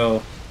that.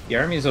 So the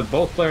armies of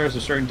both players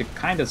are starting to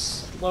kind of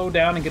slow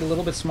down and get a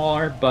little bit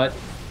smaller. But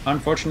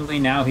unfortunately,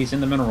 now he's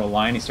in the mineral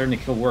line. He's starting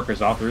to kill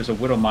workers off. There is a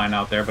Widow Mine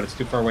out there, but it's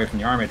too far away from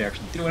the army to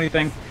actually do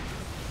anything.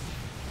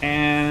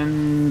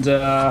 And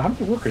how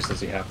many workers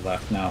does he have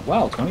left now?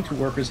 Wow, 22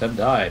 workers have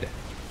died.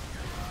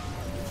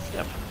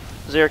 Yep.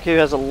 Zrq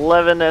has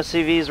 11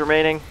 SCVs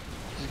remaining.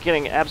 He's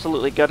getting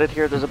absolutely gutted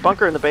here. There's a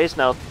bunker in the base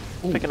now.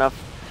 Picking off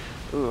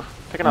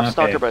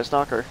stalker by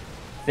stalker.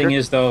 Thing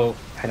is, though,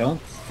 I don't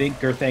think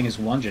Gurthang is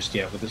won just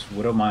yet with this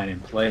Widow Mine in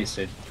place.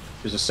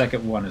 There's a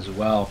second one as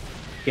well.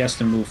 He has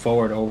to move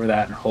forward over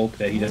that and hope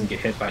that he doesn't get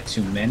hit by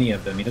too many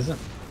of them. He doesn't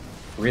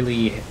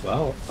really...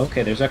 Well,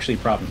 okay, there's actually a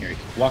problem here. You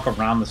can walk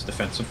around this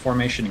defensive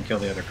formation and kill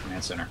the other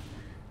command center.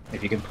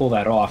 If you can pull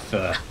that off,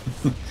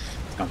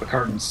 it's gonna be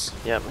curtains.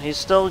 Yep, he's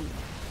still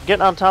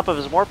getting on top of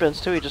his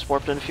warp-ins, too. He just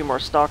warped in a few more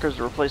stalkers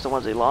to replace the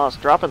ones he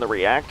lost. Dropping the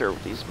reactor.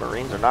 These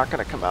Marines are not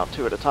going to come out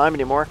 2 at a time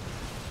anymore.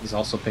 He's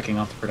also picking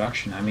off the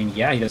production. I mean,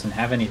 yeah, he doesn't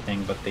have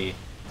anything but the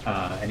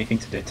anything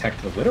to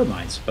detect the Widow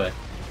Mines, but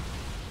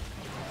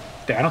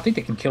I don't think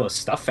they can kill his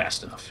stuff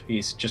fast enough.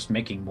 He's just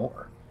making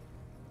more.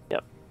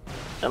 Yep.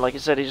 And like you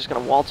said, he's just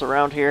going to waltz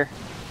around here.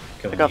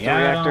 Killing pick off the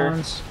reactor.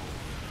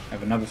 I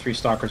have another 3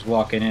 stalkers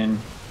walking in.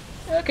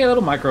 Okay, a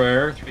little micro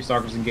error. 3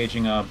 stalkers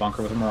engaging a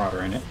bunker with a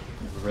Marauder in it.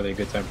 Really a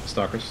good time for the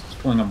stalkers. Just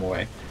pulling them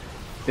away.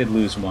 Did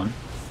lose one.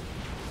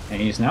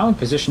 And he's now in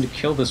position to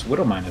kill this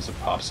Widow Mine as it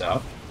pops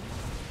out.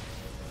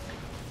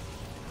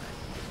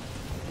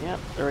 Yep,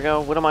 there we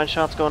go. Widow Mine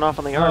shots going off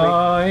on the army.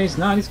 Oh, he's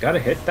not. He's got to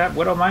hit that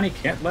Widow Mine. He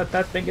can't let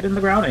that thing get in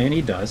the ground, and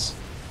he does.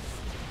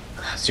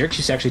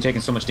 Zrq's actually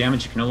taking so much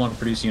damage, he can no longer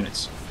produce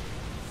units.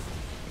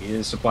 He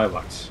is supply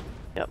blocked.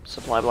 Yep,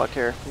 supply block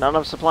here. Not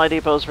enough supply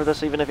depots for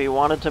this, even if he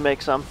wanted to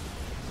make some.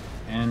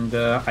 And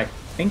I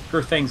think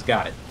Gurthang's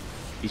got it.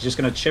 He's just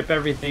going to chip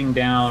everything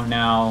down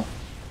now.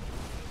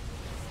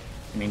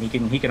 I mean,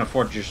 he can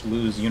afford to just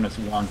lose units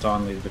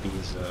wantonly with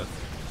these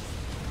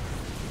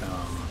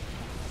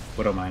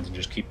Widow Mines and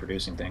just keep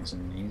producing things,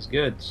 and he's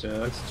good.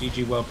 So it's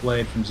GG, well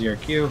played from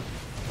Zrq.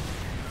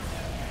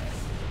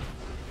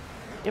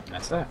 Yep. And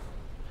that's that.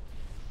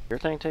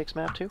 Gurthang takes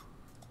map 2.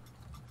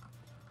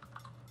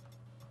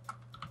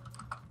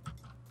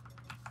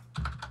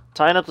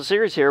 Tying up the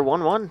series here,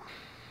 1-1.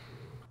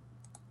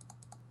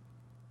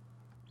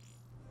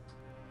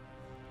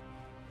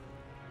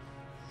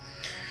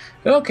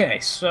 Okay,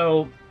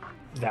 so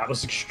that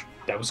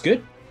was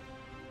good.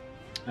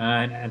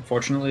 And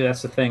unfortunately,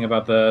 that's the thing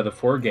about the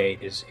 4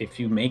 gate is if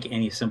you make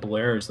any simple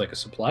errors like a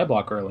supply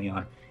block early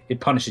on, it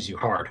punishes you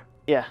hard.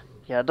 Yeah,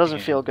 it doesn't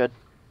And feel good.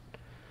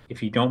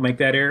 if you don't make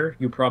that error,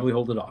 you probably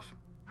hold it off.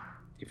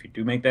 If you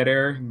do make that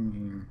error,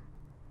 you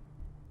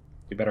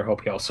better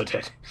hope you also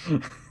did.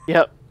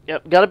 Yep.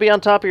 Got to be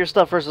on top of your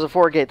stuff versus a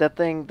 4 gate. That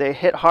thing, they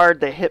hit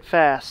hard, they hit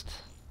fast.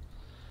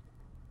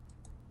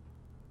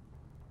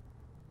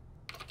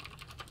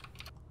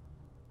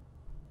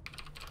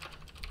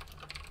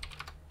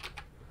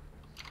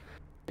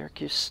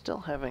 Syracuse still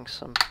having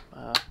some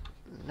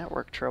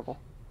network trouble.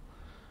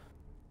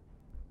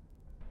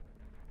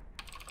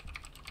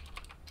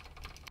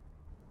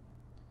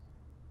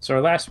 So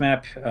our last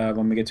map,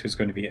 when we get to, is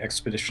going to be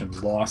Expedition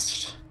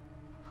Lost.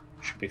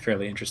 Should be a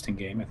fairly interesting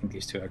game. I think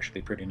these two are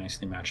actually pretty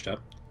nicely matched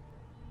up,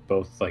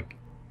 both like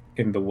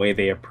in the way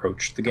they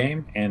approach the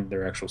game and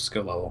their actual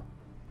skill level.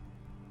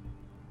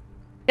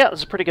 Yeah,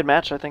 it's a pretty good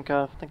match. I think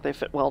they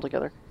fit well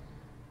together.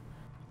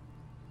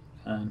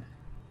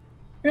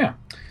 Yeah.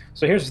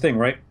 So here's the thing,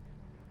 right?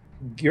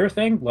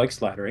 Gurthang likes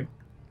laddering.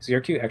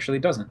 Zrqkyvx actually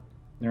doesn't.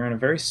 They're in a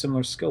very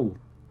similar skill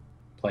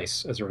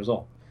place as a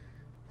result.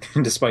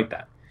 Despite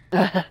that,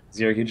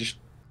 Zrqkyvx just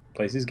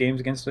plays these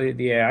games against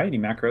the AI and he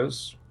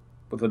macros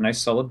with a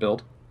nice solid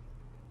build,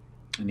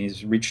 and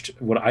he's reached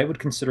what I would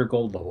consider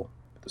gold level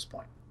at this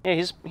point.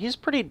 Yeah, he's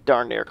pretty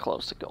darn near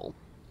close to gold.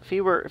 If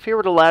he were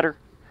to ladder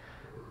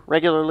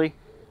regularly,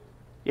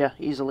 yeah,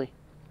 easily.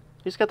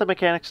 He's got the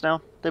mechanics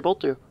down. They both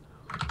do.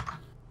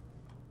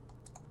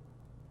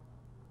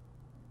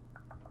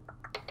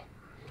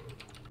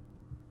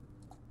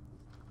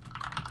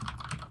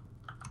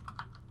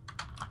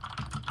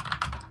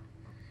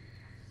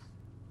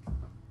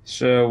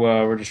 So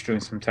we're just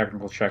doing some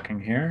technical checking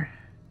here.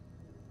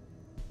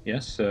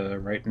 Yes,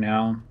 right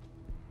now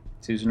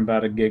it's using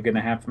about 1.5 gigs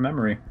of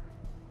memory.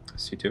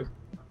 C2.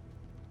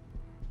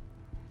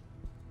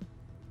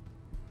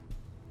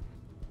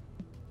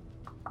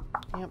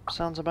 Yep,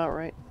 sounds about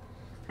right.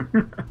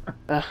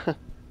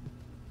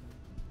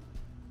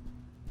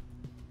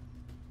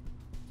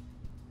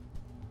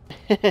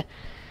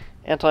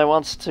 Anti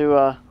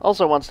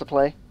also wants to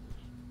play.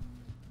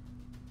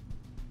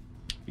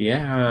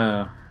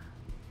 Yeah,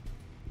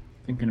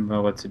 thinking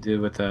about what to do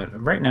with that.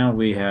 Right now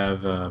we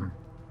have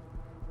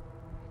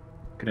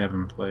could have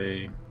him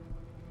play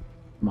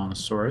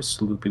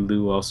Monosaurus. Loopy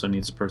Lou also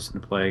needs a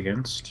person to play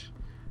against.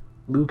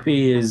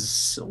 Loopy is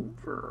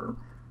silver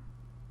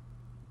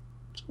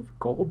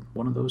gold,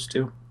 one of those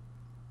two.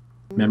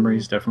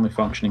 Memory's definitely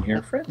functioning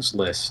here. Friends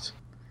list.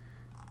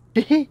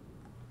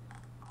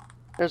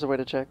 There's a way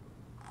to check.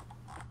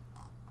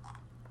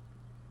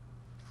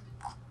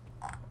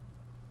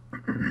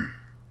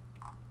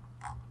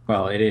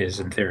 Well, it is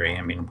in theory.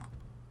 I mean,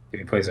 if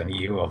he plays on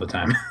EU all the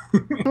time,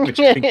 which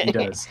I think he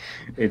does,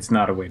 it's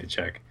not a way to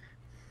check.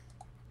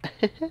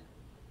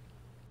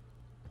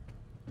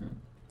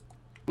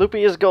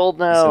 Loopy is gold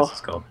now. It's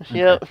gold. Okay.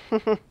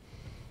 Yep.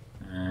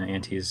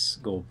 Auntie is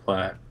gold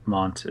plat.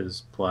 Mont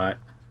is plat.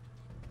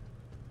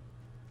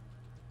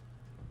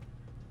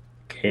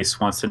 Case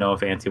wants to know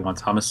if Auntie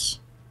wants hummus.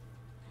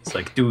 He's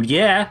like, dude,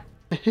 yeah.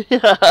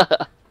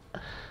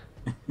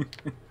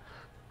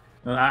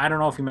 I don't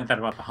know if he meant that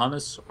about the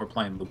hummus or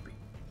playing Loopy.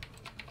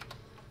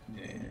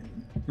 Yeah.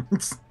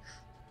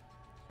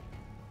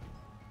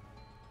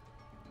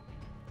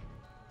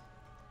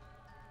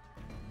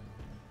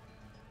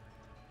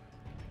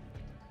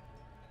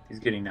 He's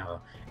getting now,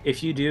 though.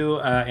 If you do,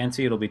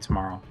 Auntie, it'll be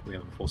tomorrow. We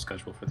have a full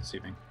schedule for this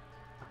evening.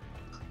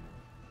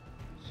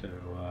 So,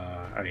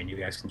 I mean, you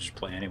guys can just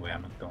play anyway.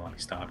 I'm not going to let me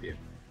stop you.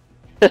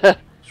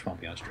 Just won't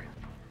be on stream.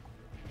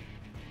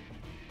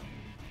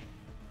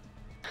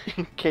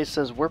 Case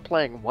says, we're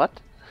playing what?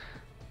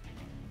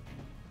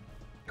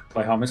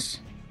 Play hummus.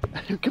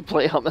 You can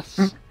play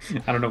hummus.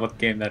 I don't know what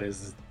game that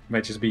is. It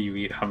might just be you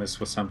eat hummus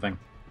with something.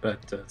 But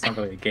it's not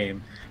really a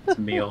game. It's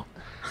a meal.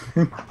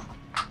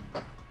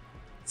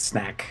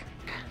 Snack.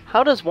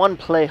 How does one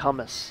play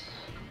hummus?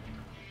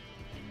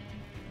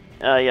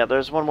 Yeah,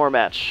 there's one more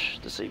match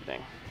this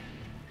evening.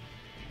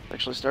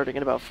 Actually starting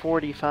in about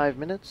 45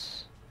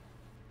 minutes.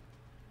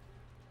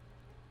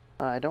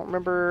 I don't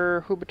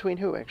remember who between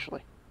who,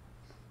 actually.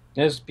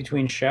 It's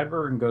between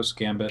Shadver and Ghost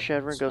Gambit.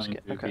 Shadver and Ghost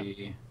Gambit, okay.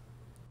 Be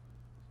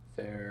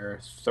their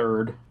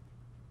third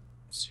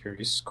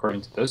series,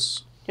 according to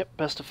this. Yep,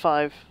 best of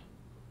 5.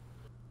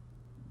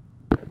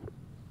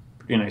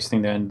 Pretty nice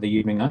thing to end the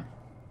evening on.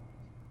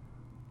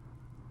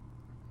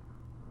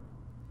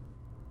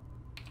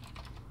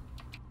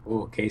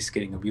 Oh, Case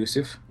getting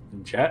abusive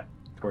in chat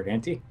toward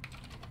Auntie.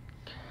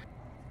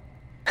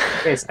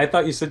 Case, I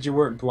thought you said you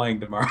weren't playing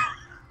tomorrow.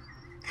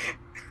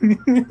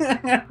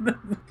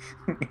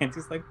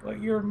 Auntie's like,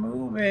 but you're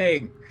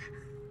moving.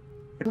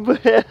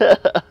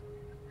 I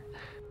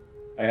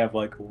have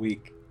like a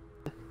week.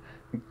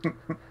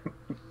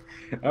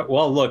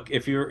 Well, look,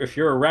 if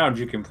you're around,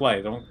 you can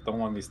play. Don't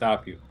let me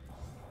stop you.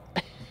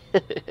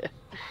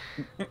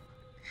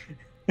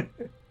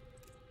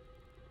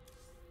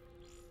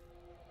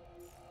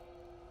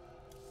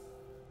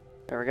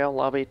 There we go.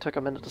 Lobby took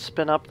a minute to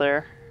spin up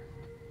there.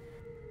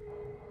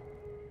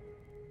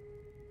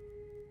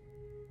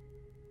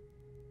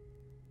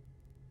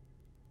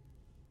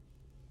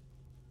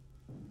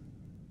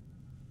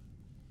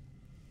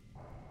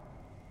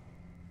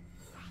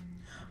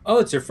 Oh,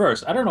 it's your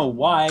first. I don't know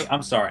why.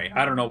 I'm sorry.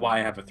 I don't know why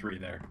I have a 3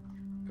 there.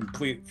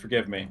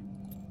 Forgive me.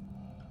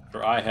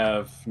 For I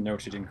have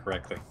noted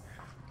incorrectly.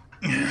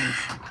 I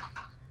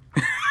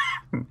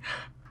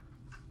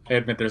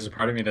admit there's a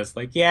part of me that's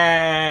like,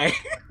 yay!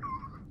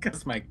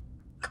 Because my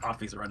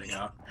coffee's running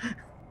out.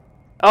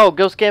 Oh,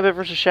 Ghost Gambit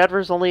versus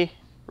Shadverse only...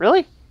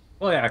 Really?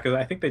 Well, yeah, because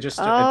I think they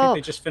just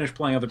finished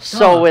playing other.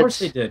 So of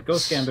course it's- they did.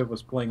 Ghost Gambit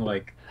was playing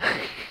like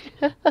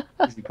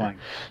easy playing.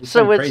 It was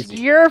So kinda it's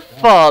crazy. your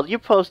fault. You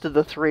posted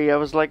the 3. I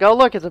was like, oh,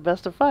 look, it's a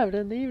best of 5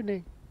 in the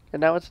evening. And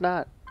now it's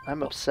not.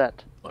 I'm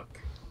upset. Look.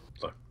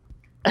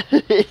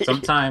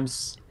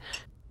 Sometimes,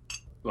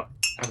 look,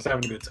 I was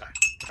having a good time.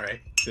 All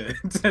right,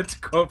 to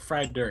quote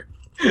Fried Dirt,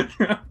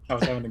 I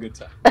was having a good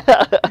time.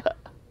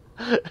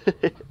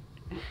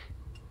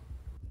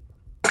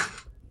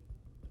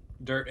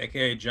 Dirt,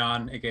 aka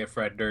John, aka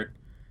Fred Dirt,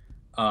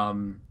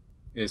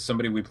 is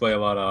somebody we play a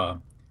lot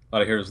of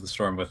Heroes of the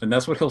Storm with, and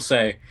that's what he'll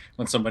say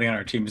when somebody on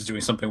our team is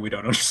doing something we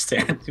don't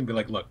understand. He'll be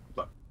like, "Look,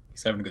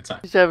 he's having a good time.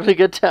 He's having a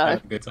good He's time.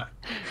 having a good time.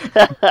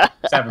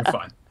 He's having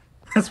fun.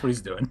 That's what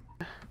he's doing."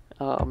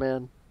 Oh,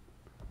 man.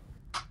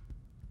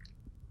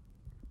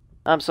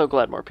 I'm so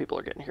glad more people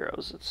are getting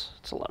Heroes.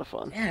 It's a lot of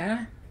fun.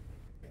 Yeah,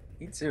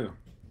 me too.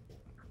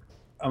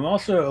 I'm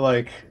also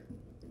like,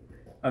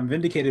 I'm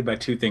vindicated by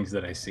 2 things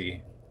that I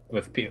see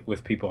with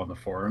people on the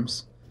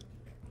forums.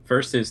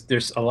 First is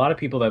there's a lot of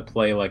people that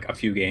play like a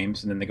few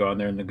games and then they go on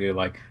there and they go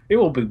like, it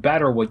will be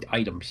better with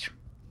items.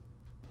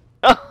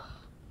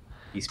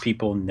 These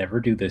people never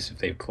do this if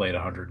they've played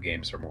 100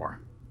 games or more.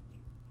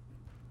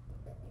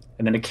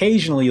 And then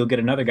occasionally you'll get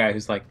another guy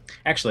who's like,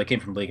 actually, I came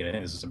from League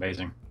and this is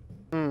amazing.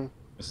 Hmm.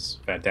 This is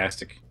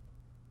fantastic.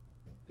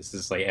 This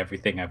is like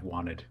everything I've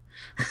wanted.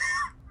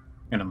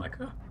 And I'm like,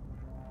 oh,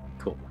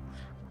 cool.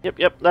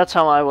 Yep. That's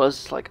how I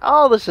was. Like,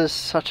 oh, this is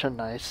such a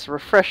nice,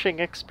 refreshing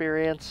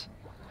experience.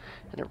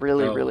 And it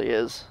really, So, really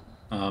is.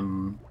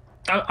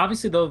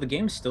 Obviously, though, the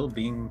game's still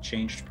being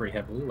changed pretty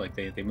heavily. Like,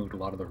 they moved a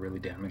lot of the really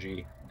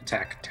damagey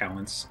attack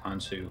talents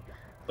onto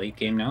late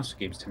game now, so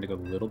games tend to go a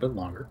little bit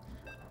longer.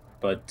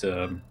 But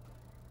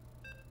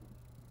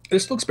they're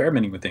still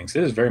experimenting with things.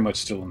 It is very much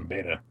still in the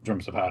beta in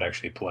terms of how it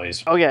actually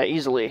plays. Oh, yeah,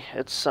 easily.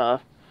 It's,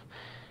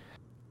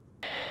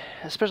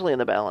 especially in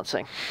the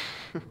balancing.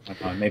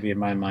 Maybe in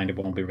my mind it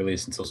won't be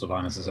released until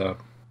Sylvanas is out.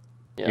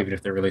 Yep. Even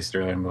if they're released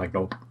earlier, I'm like,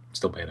 nope,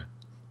 still beta.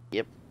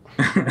 Yep.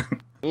 Just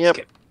Yep.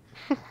 kidding.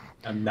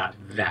 I'm not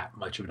that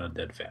much of an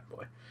Undead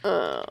fanboy.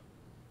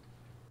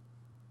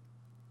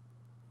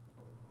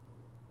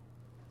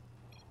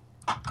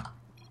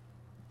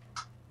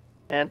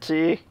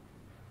 Auntie,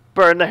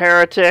 burn the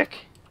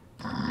heretic.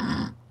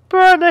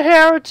 Burn the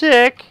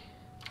heretic.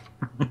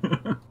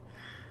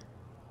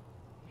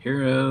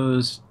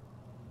 Heroes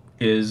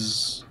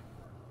is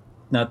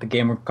not the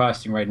game we're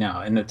costing right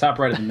now. In the top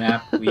right of the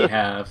map, we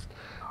have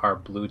our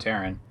blue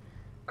Terran,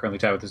 currently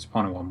tied with his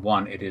opponent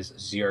 1-1. It is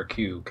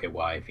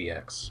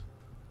Zrqkyvx.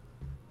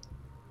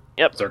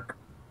 Yep. Zrk.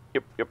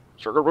 Yep.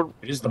 Zrk.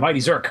 It is the mighty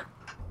Zrk.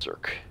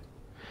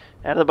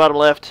 And at the bottom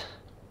left,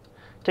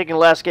 taking the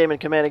last game in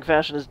commanding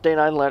fashion is Day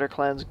 9 Ladder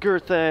Clan's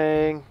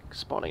Gurthang,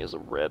 spawning as a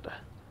red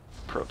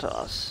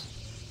Protoss.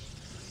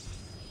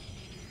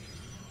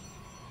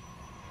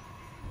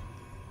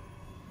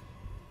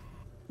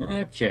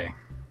 Okay.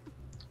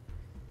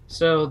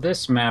 So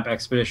this map,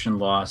 Expedition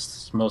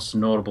Lost's most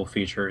notable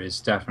feature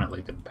is definitely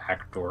the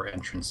backdoor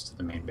entrance to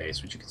the main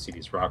base, which you can see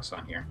these rocks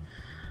on here.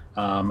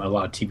 A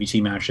lot of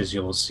TBT matches,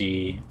 you'll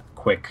see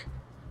quick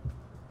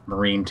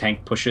marine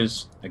tank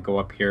pushes that go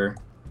up here.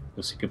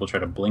 You'll see people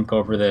try to blink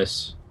over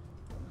this.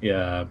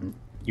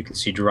 You can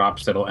see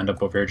drops that'll end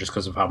up over here just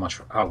because of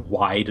how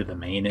wide the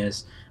main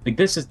is. Like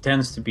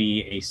tends to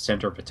be a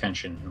center of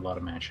attention in a lot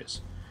of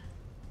matches.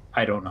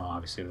 I don't know,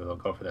 obviously, that they'll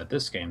go for that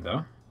this game,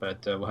 though.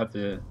 But we'll have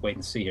to wait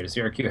and see here.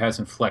 Zrq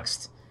hasn't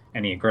flexed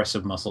any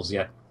aggressive muscles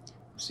yet.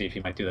 We'll see if he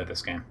might do that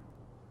this game.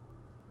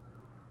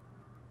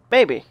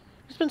 Maybe.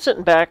 He's been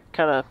sitting back,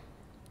 kind of,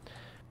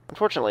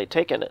 unfortunately,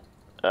 taking it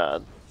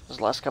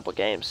his last couple of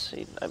games.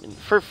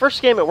 For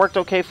first game, it worked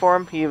okay for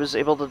him. He was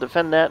able to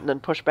defend that and then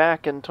push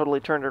back and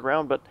totally turned it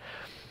around. But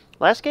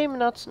last game,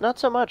 not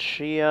so much.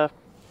 He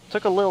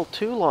took a little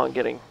too long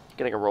getting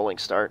a rolling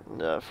start,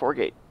 and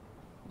 4-gate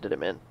did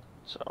him in.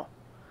 So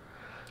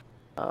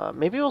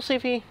maybe we'll see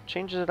if he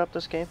changes it up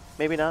this game.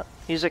 Maybe not.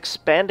 He's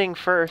expanding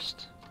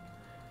first.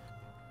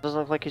 Doesn't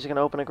look like he's going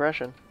to open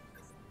aggression.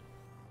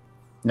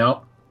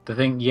 Nope.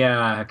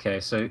 Okay,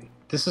 so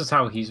this is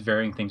how he's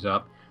varying things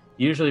up.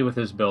 Usually with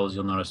his builds,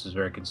 you'll notice is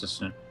very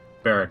consistent.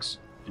 Barracks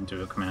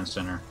into a command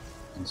center,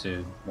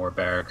 into more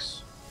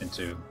barracks,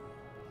 into,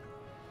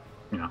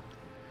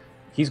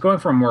 he's going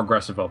for a more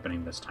aggressive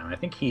opening this time. I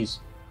think he's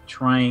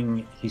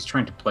trying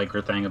to play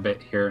Gurthang a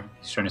bit here.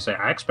 He's trying to say,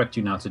 I expect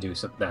you not to do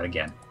that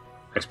again.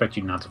 I expect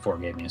you not to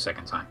 4-gate me a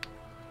second time.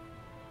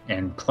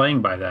 And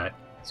playing by that,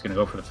 he's going to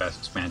go for the fast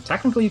expand.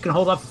 Technically, you can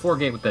hold off the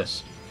 4-gate with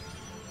this.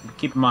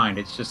 Keep in mind,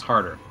 it's just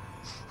harder.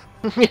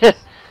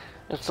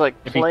 It's like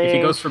If playing...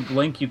 he goes for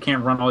blink, you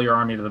can't run all your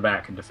army to the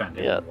back and defend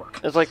it. Yeah, It won't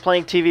work. it's like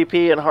playing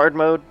TVP in hard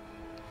mode.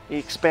 You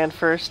expand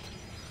first.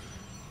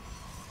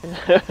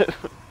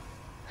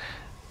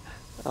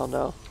 Oh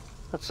no,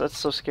 that's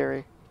so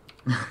scary.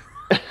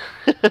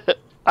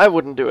 I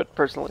wouldn't do it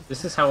personally.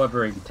 This is,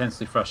 however,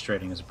 intensely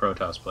frustrating as a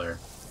Protoss player.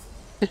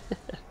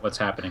 What's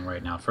happening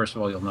right now? First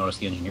of all, you'll notice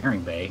the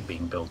engineering bay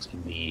being built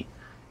in the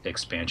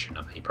expansion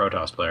of the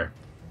Protoss player.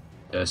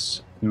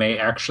 This may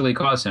actually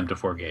cause him to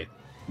 4-gate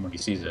when he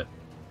sees it.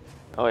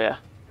 Oh yeah.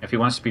 If he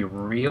wants to be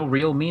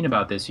real mean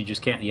about this, you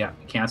just can't. Yeah,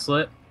 cancel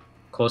it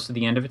close to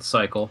the end of its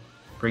cycle,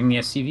 bring the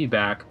SCV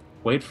back,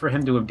 wait for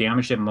him to have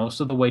damaged it most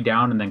of the way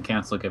down, and then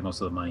cancel it, get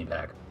most of the money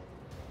back.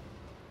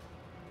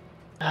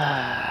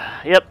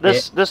 Yep,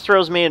 this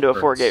throws me into a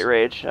hurts. 4-gate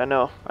rage. I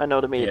know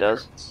to me it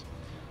does. Hurts.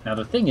 Now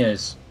the thing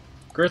is,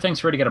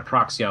 Gurthang's ready to get a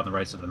proxy on the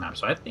right side of the map,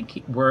 so I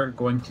think we're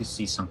going to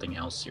see something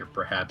else here.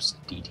 Perhaps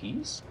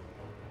DTs?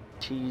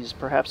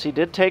 Perhaps he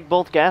did take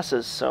both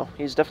gases, so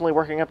he's definitely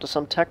working up to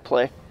some tech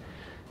play.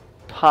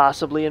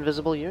 Possibly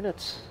invisible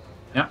units.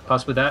 Yeah,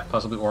 possibly that.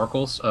 Possibly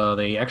oracles.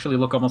 They actually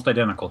look almost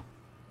identical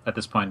at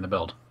this point in the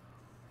build.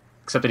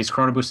 Except that he's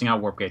chrono boosting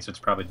out warp gates, so it's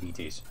probably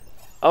DTs.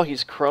 Oh,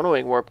 he's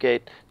chronoing warp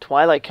gate.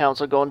 Twilight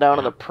Council going down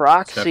on the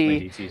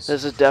proxy. This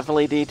is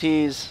definitely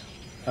DTs.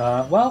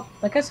 Well,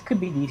 I guess it could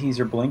be DTs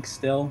or blinks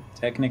still,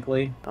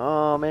 technically.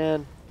 Oh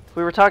man,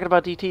 we were talking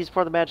about DTs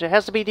before the match. It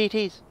has to be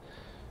DTs.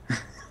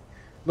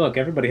 Look,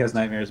 everybody has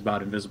nightmares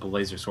about invisible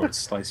laser swords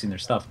slicing their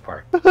stuff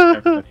apart.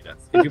 Everybody does.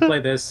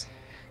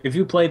 If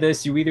you play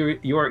this,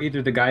 you are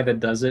either the guy that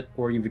does it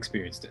or you've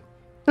experienced it.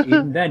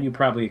 Even then, you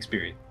probably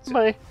experienced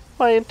it.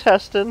 My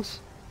intestines.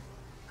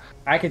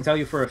 I can tell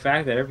you for a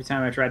fact that every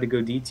time I tried to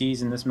go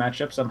DTs in this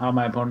matchup, somehow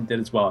my opponent did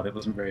as well. It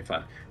wasn't very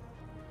fun.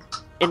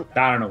 I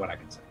don't know what I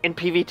can say. In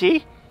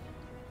PvT?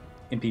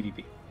 In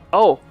PvP.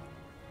 Oh.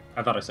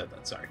 I thought I said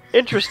that, sorry.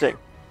 Interesting.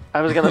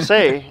 I was gonna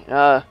say,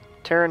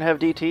 Terran have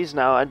DTs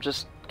now. I'm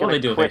just gonna Well,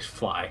 they do. quit. They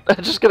fly.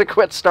 I'm just gonna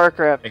quit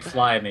StarCraft. They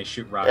fly and they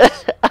shoot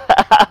rockets.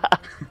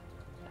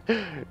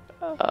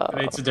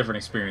 It's a different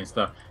experience,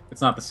 though.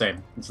 It's not the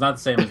same. It's not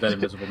the same as that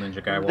invisible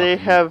ninja guy walking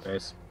in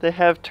space. They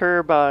have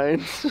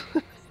turbines.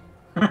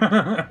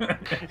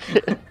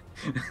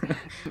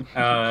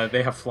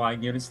 They have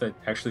flying units that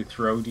actually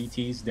throw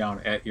DTs down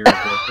at your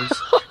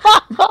workers.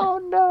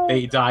 Oh no!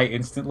 They die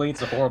instantly.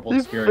 It's a horrible They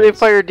experience.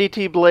 fire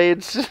DT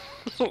blades.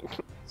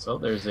 So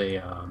there's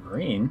a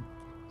Marine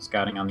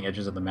scouting on the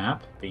edges of the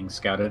map, being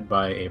scouted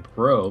by a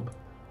probe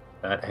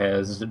that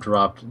has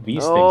dropped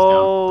these things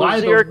down. By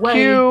the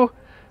way,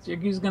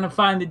 Zrqkyvx gonna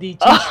find the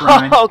DT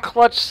shrine. Oh,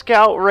 clutch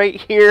scout right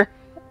here.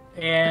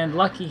 And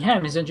lucky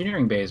him, his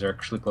engineering bays are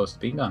actually close to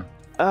being done.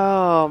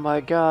 Oh my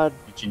god.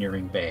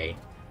 Engineering bay.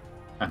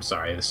 I'm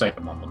sorry, the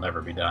second one will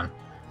never be done.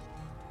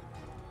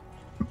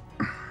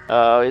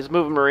 Oh, he's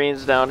moving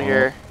Marines down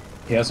here.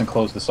 He hasn't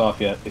closed this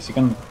off yet. Is he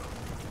gonna...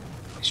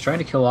 He's trying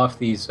to kill off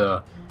these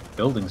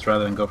buildings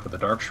rather than go for the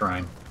Dark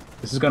Shrine.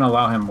 This is going to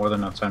allow him more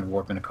than enough time to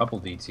warp in a couple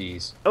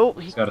DTs. Oh,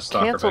 he's got a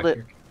stalker canceled back it.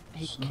 here.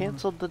 He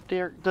canceled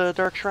the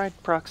Dark Shrine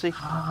proxy.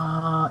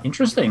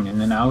 Interesting. And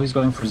then now he's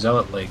going for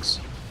Zealot Legs.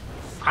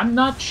 I'm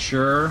not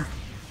sure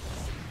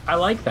I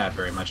like that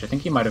very much. I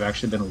think he might have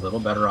actually been a little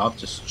better off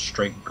just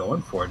straight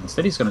going for it.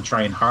 Instead, he's going to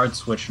try and hard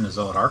switch into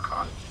Zealot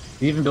Archon.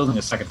 He's even building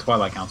a second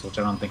Twilight Council, which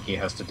I don't think he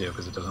has to do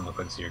because it doesn't look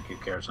like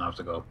Zrqkyvx cares enough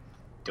to go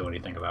do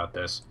anything about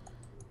this.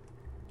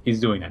 He's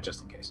doing that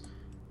just in case.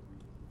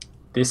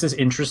 This is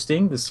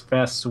interesting, this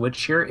fast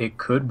switch here. It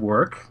could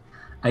work.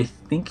 I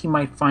think he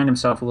might find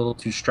himself a little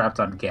too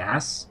strapped on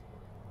gas,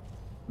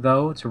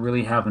 though, to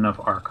really have enough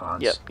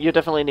Archons. Yep, you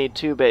definitely need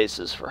 2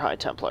 bases for High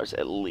Templars,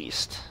 at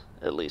least.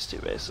 At least 2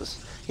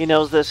 bases. He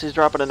knows this, he's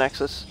dropping a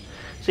Nexus.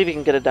 See if he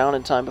can get it down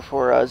in time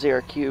before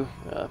Zrq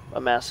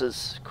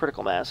amasses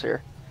critical mass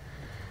here.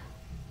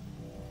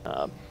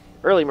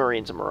 Early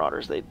Marines and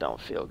Marauders, they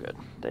don't feel good.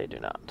 They do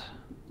not.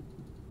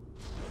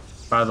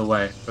 By the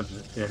way,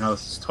 I know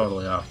this is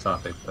totally off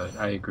topic, but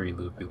I agree,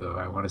 Loopy, though.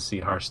 I want to see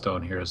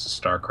Hearthstone here as a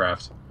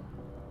StarCraft.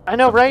 I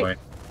know, right? Point.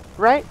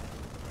 Right?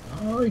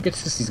 Oh, he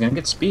gets this. He's going to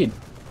get speed.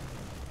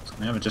 He's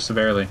going to have it just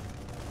barely.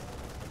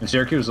 If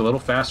Zrqkyvx was a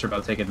little faster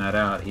about taking that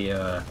out, he would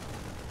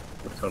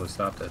have totally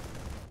stopped it.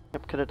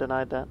 Yep, could have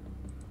denied that.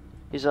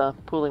 He's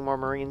pooling more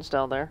Marines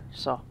down there,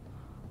 so...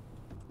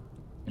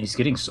 He's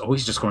getting... Oh,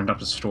 he's just going up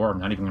to Storm,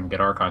 not even going to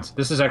get Archons.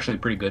 This is actually a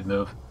pretty good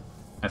move,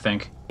 I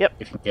think. Yep.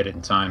 If you can get it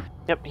in time.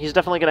 Yep, he's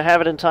definitely going to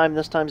have it in time.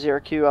 This time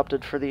Zrq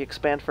opted for the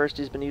expand first.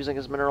 He's been using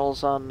his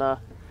minerals on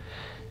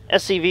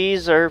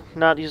SCVs, or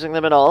not using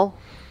them at all.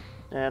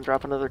 And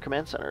drop another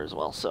command center as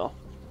well, so...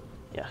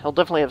 Yeah, he'll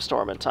definitely have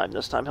Storm in time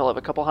this time. He'll have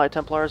a couple High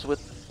Templars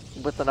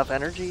with enough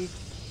energy.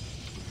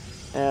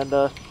 And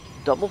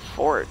double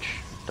Forge.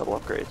 Double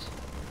upgrades.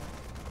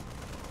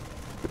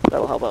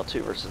 That'll help out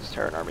too versus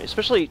Terran Army.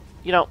 Especially,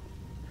 you know...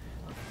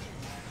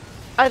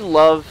 I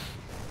love...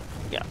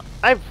 Yeah,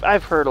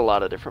 I've heard a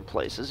lot of different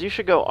places. You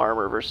should go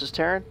armor versus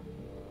Terran.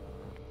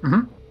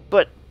 Mm-hmm.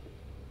 But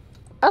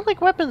I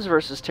like weapons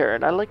versus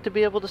Terran. I like to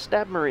be able to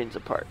stab Marines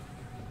apart.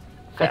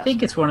 I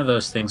think it's one of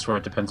those things where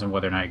it depends on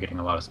whether or not you're getting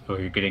or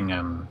you're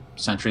getting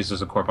sentries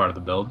as a core part of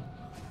the build.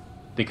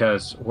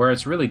 Because where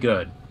it's really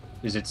good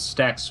is it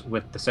stacks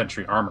with the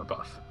sentry armor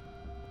buff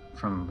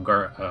from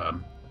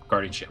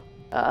Guardian Shield.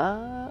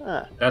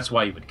 Ah. That's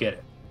why you would get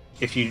it.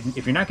 If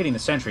you're not getting the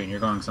sentry and you're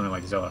going something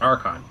like Zealot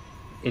Archon,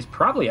 it's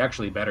probably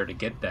actually better to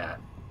get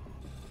that.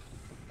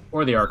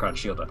 Or the Archon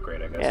Shield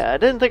upgrade, I guess. Yeah, I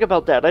didn't think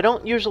about that. I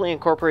don't usually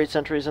incorporate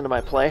sentries into my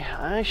play.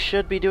 I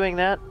should be doing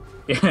that.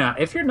 Yeah,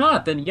 if you're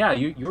not, then yeah,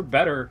 you're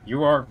better.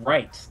 You are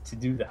right to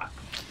do that.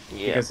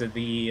 Yeah. Because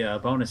the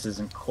bonus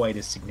isn't quite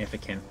as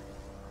significant.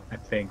 I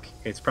think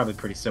it's probably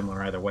pretty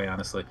similar either way,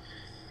 honestly.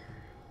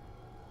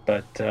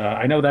 But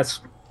I know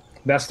that's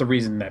the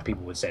reason that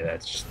people would say that.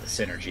 It's just the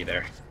synergy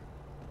there.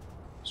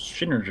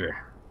 Synergy.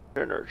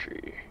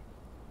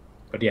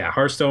 But yeah,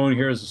 Hearthstone,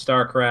 here's a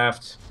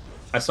StarCraft.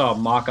 I saw a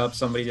mock-up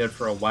somebody did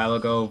for a while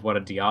ago of what a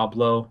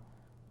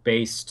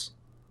Diablo-based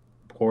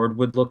board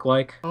would look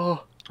like.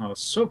 Oh. Oh,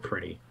 it's so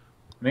pretty.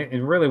 I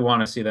really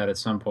want to see that at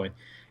some point.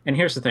 And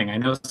here's the thing. I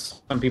know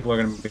some people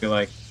are going to be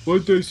like,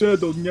 what they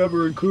said, they'll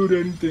never include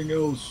anything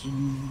else.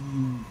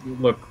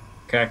 Look,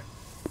 okay?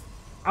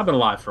 I've been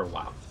alive for a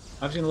while.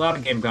 I've seen a lot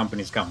of game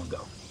companies come and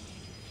go.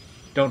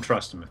 Don't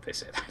trust them if they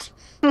say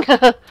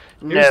that.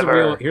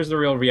 Never. Here's the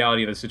real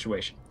reality of the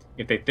situation.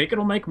 If they think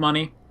it'll make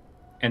money,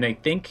 and they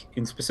think,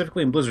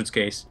 specifically in Blizzard's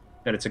case,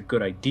 that it's a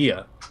good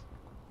idea,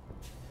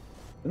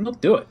 then they'll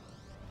do it.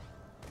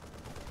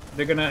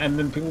 They're gonna, and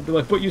then people will be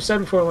like, "But you said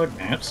before," I'm like,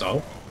 "Man,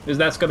 so," because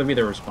that's gonna be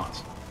their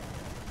response.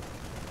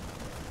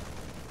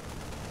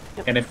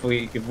 Yep. And if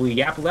we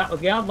yap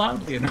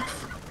loudly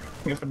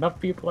enough, if enough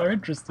people are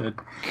interested,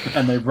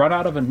 and they run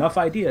out of enough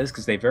ideas,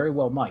 because they very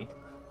well might,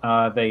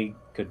 they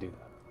could do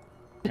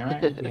that. All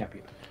right, I'd be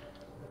happy.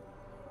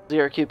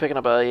 Zrq picking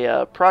up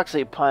a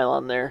proxy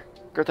pylon there.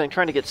 Gurthang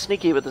trying to get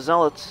sneaky with the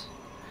Zealots.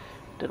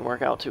 Didn't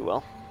work out too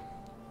well.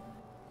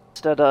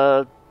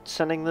 Instead,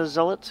 sending the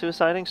Zealot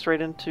suiciding straight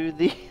into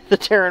the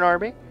Terran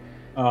army.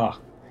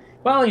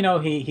 Well, you know,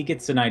 he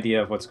gets an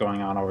idea of what's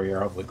going on over here.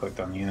 Hopefully clicked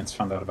on the units,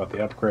 found out about the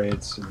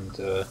upgrades,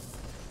 and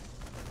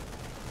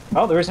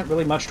well, there isn't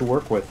really much to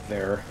work with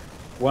there.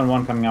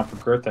 1-1 coming out for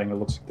Gurthang. It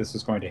looks like this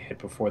is going to hit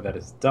before that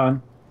is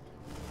done.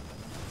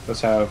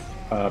 Does have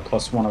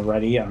 +1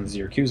 already on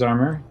Zrq's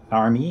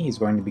army. He's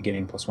going to be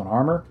getting +1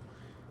 armor.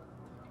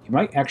 He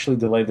might actually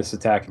delay this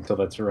attack until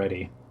that's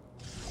ready.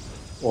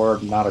 Or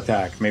not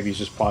attack. Maybe he's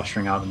just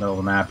posturing out in the middle of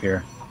the map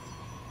here.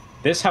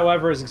 This,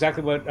 however, is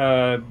exactly what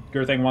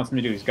Gurthang wants him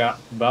to do. He's got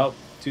about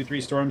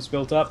 2-3 storms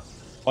built up.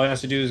 All he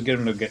has to do is get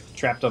him to get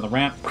trapped on the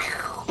ramp.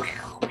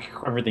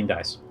 Everything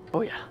dies.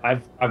 Oh yeah.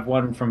 I've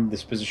won from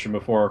this position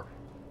before.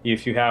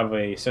 If you have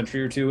a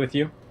sentry or two with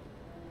you,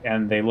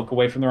 and they look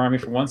away from their army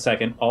for 1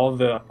 second, all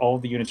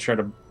of the units try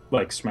to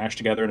like smash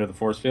together into the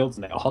force fields,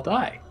 and they all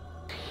die.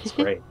 It's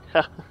great.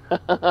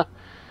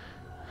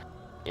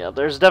 Yeah,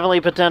 there's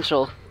definitely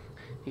potential.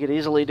 You could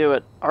easily do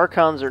it.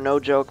 Archons are no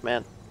joke,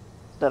 man.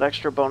 That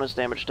extra bonus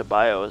damage to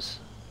bios.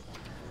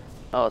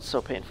 Oh, it's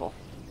so painful.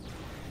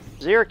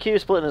 Zrq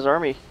splitting his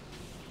army.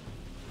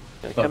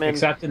 Look,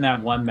 except in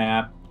that one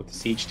map with the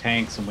siege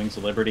tanks and Wings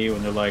of Liberty,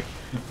 when they're like,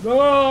 "No,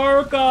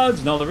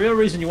 Archons!" No, the real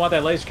reason you want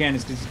that laser cannon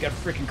is because you got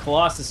freaking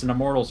Colossus and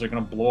Immortals that are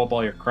going to blow up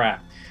all your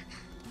crap.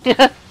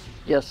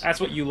 Yes. That's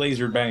what you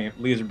laser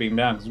beam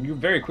down, because you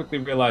very quickly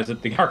realize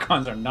that the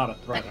Archons are not a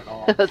threat at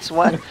all. That's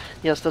why.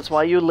 Yes, that's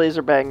why you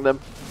laser bang them.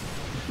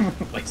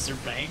 Laser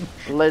bang.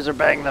 Laser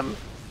bang them.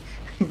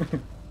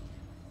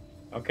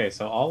 Okay,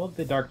 so all of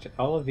the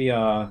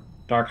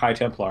Dark High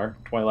Templar,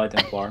 Twilight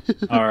Templar,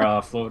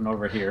 are floating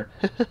over here.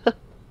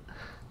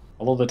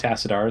 All of the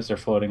Tassadars are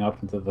floating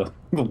up into the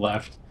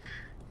left.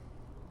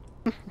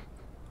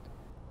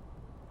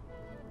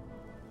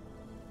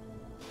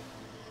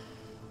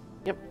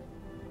 Yep.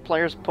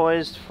 Players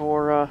poised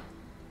for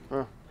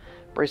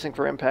bracing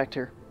for impact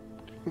here.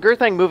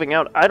 Gurthang moving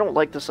out. I don't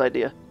like this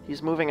idea.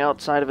 He's moving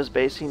outside of his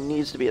base. He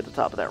needs to be at the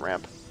top of that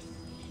ramp.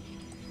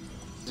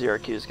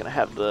 Zrq is going to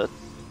have the...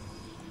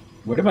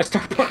 Where did my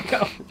starport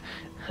go?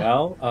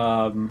 Well,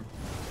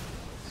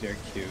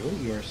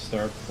 Zrq, your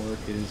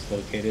starport is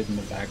located in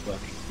the back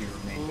left of your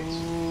main base.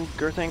 Ooh,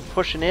 Gurthang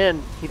pushing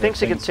in. He thinks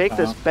he can Gurthang's take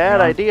this bad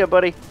idea,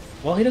 buddy.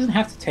 Well, he doesn't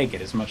have to take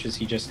it as much as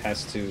he just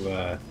has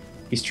to...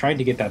 he's trying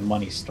to get that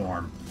money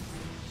storm.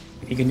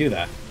 He can do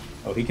that.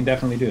 Oh, he can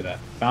definitely do that.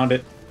 Found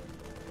it.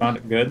 Found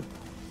it. Good.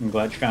 I'm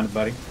glad you found it,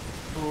 buddy.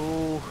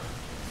 Ooh,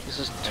 this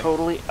is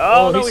totally...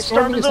 Oh, no, he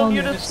stormed his own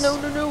units. No,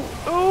 no, no.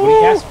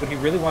 Ooh. What he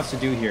really wants to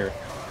do here...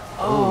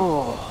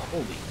 Oh.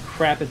 Holy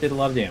crap, it did a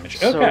lot of damage.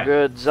 So okay.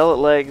 good. Zealot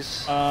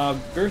legs.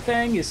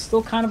 Gurthang is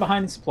still kind of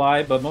behind in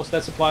supply, but most of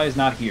that supply is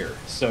not here,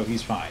 so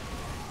he's fine.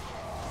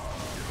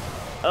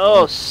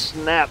 Oh,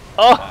 snap.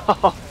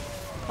 Oh,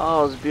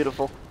 oh, it was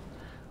beautiful.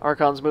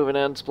 Archon's moving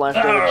in. Splash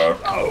damage.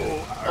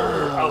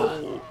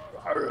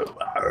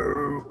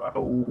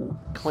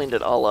 Cleaned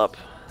it all up.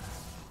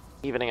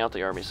 Evening out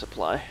the army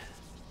supply.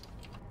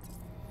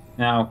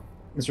 Now,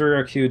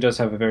 Zrqkyvx does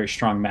have a very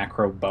strong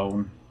macro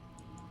bone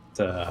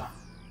to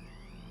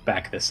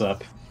back this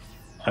up.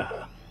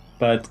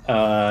 But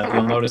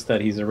you'll notice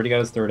that he's already got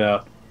his third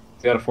out.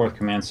 He's got a fourth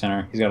command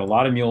center. He's got a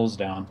lot of mules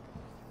down.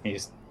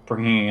 He's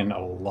bringing in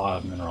a lot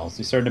of minerals.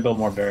 He's starting to build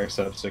more barracks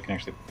up so he can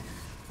actually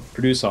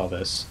produce all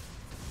this.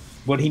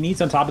 What he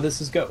needs on top of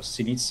this is ghosts.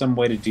 He needs some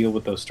way to deal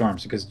with those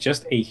storms because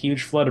just a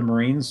huge flood of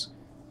marines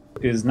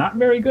is not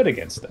very good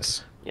against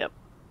this. Yep.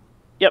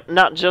 Yep,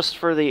 not just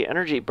for the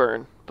energy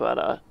burn,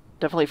 but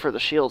definitely for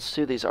the shields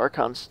too. These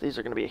Archons, these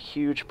are going to be a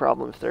huge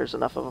problem if there's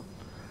enough of them.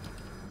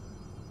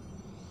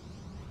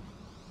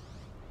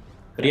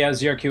 But yeah,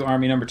 Zrqkyvx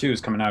Army number 2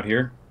 is coming out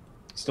here.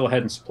 Still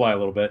ahead in supply a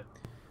little bit.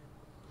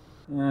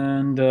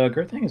 And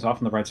Gurthang is off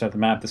on the right side of the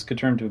map. This could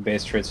turn into a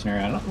base trade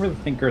scenario. I don't really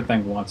think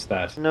Gurthang wants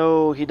that.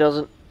 No, he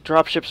doesn't.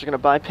 Dropships are going to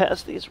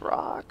bypass these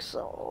rocks.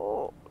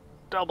 Oh,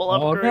 double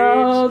upgrades.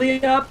 Oh no, the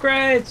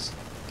upgrades!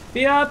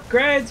 The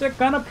upgrades are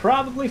gonna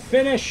probably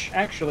finish,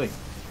 actually.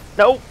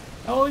 Nope.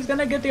 Oh, he's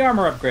gonna get the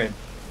armor upgrade.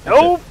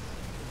 Nope.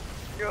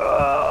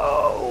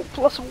 Oh,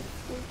 plus.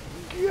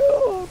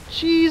 Oh,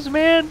 jeez,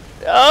 man.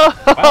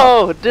 Oh,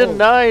 Wow.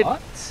 denied. Oh,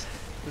 what?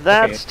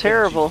 That's Okay,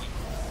 terrible.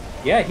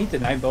 Yeah, he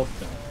denied both of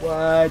them.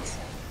 What?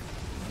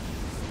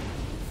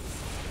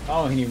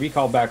 Oh, and he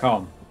recalled back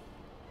home.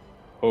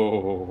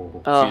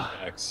 Oh,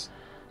 feedbacks.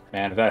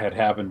 Man, if that had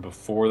happened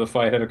before the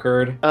fight had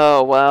occurred.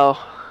 Oh, wow.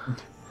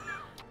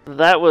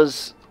 That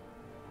was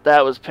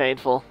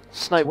painful.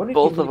 Sniped What did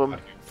both he of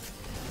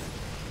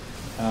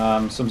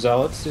them. Some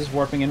zealots is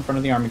warping in front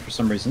of the army for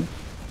some reason.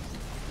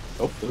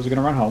 Oh, those are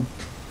gonna run home.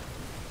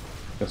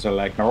 Because they're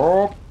like,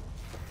 nope.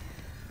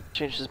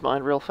 Changed his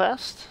mind real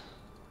fast.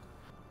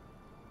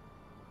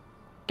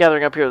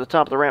 Gathering up here at the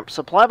top of the ramp.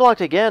 Supply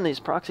blocked again.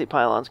 These proxy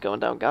pylons going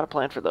down. Got a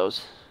plan for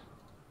those.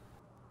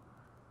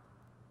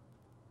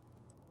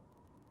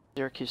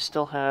 Zrqkyvx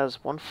still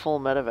has one full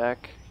medevac.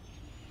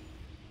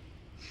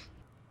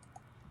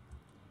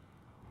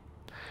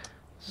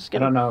 I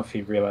don't know if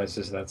he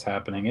realizes that's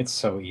happening. It's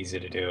so easy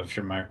to do if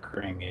you're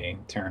marking a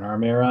Terran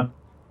army around.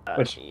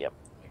 Which, yep.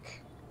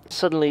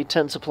 Suddenly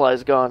 10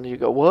 supplies gone. You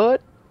go,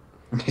 what?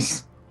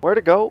 Where'd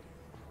it go?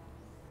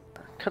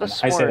 Could have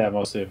I sworn. say that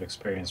mostly of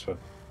experience with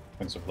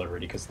Wings of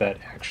Liberty because that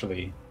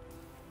actually...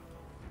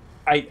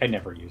 I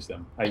never use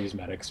them. I use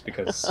medics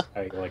because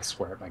I like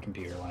swear at my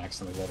computer when I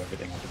accidentally load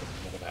everything onto the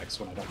medevacs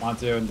when I don't want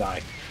to and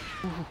die.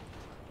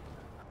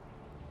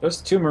 There's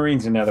 2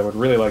 Marines in there that would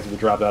really like to be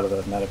dropped out of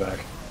the medevac.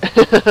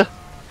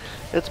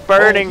 It's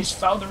burning. Oh, he's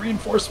found the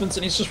reinforcements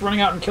and he's just running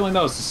out and killing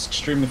those. It's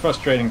extremely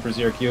frustrating for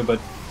Zrqkyvx,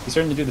 but he's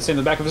starting to do the same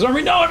in the back of his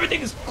army. No,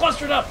 everything is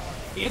clustered up!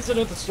 He hits it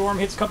with the storm,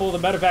 hits a couple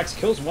of the medevacs,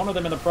 kills one of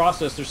them in the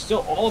process. There's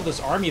still all of this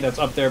army that's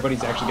up there, but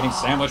he's actually getting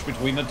sandwiched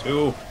between the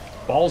 2.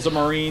 Balls of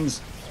Marines.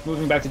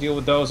 Moving back to deal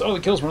with those. Oh,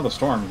 he kills one of the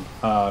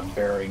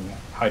storm-bearing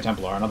High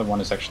Templar. Another one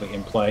is actually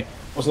in play.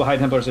 Most of the High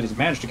Templars that he's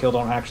managed to kill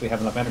don't actually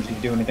have enough energy to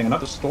do anything.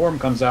 Another storm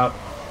comes out.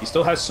 He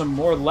still has some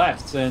more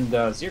left, and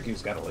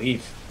Zrqkyvx's got to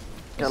leave.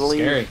 Gotta leave.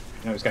 Scary.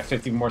 You know, he's got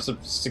 50 more,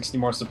 60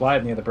 more supply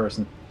than the other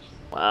person.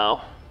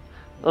 Wow.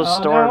 Those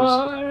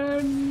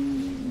storms.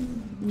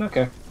 No.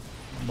 Okay.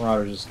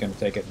 Marauder's just going to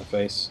take it in the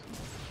face.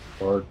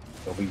 Or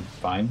they'll be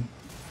fine.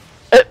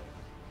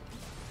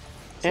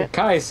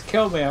 Guys,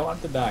 kill me. I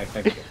want to die.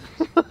 Thank you.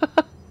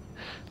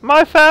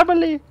 My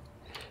family!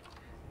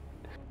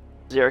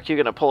 Zrqkyvx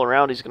gonna pull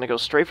around. He's gonna go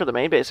straight for the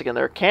main base again.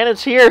 There are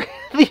cannons here.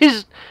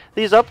 these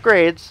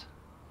upgrades.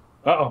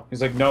 Uh-oh.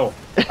 He's like, no.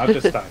 Not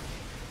this time.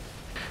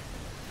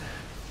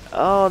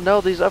 Oh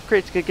no, these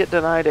upgrades could get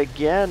denied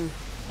again.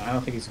 I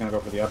don't think he's going to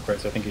go for the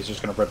upgrades. I think he's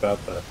just going to rip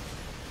out the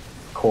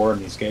core in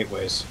these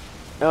gateways.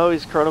 Oh,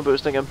 he's chrono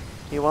boosting him.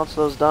 He wants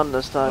those done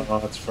this time. Oh,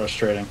 that's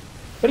frustrating.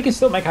 But he can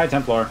still make High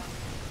Templar.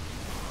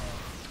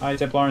 High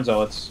Templar and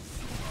Zealots.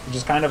 Which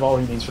is kind of all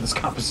he needs for this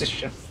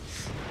composition.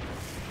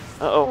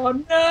 Uh-oh. Oh,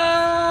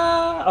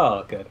 no!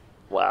 Oh, good.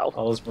 Wow.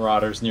 All his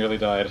Marauders nearly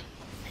died.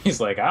 He's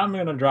like, I'm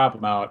going to drop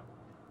them out.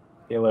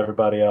 Heal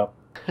everybody up.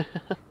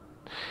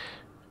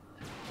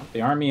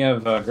 The army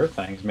of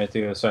Gurthang's made it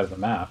to the other side of the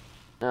map.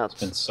 No, It's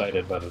been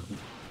sighted by the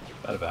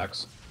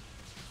medevacs.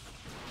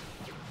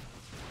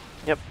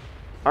 Yep.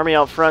 Army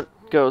out front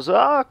goes,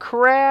 oh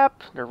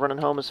crap! They're running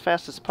home as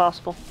fast as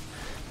possible.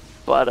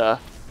 But,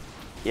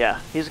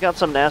 yeah, he's got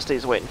some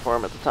nasties waiting for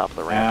him at the top of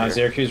the ramp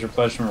here. Zrqkyvx's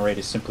replenishment rate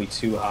is simply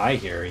too high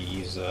here.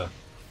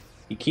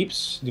 He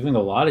keeps doing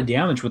a lot of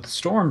damage with the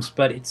storms,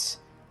 but it's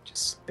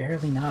just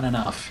barely not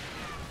enough,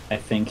 I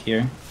think,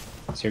 here.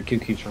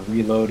 Zrqkyvx keeps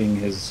reloading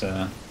his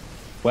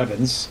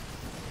weapons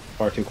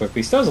far too quickly.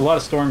 He still has a lot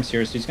of storms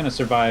here, so he's going to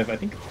survive. I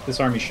think this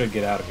army should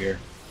get out of here.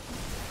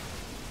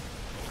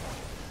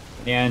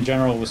 Yeah, in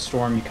general, with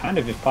Storm, you kind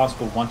of, if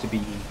possible, want to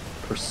be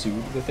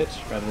pursued with it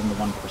rather than the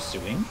one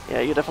pursuing.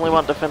 Yeah, you definitely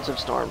want defensive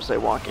storms. They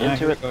walk Yeah, into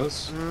here it.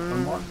 goes.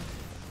 One more.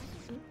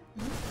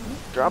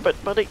 Drop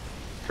it, buddy.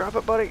 Drop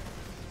it, buddy.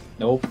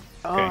 Nope.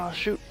 Okay. Oh,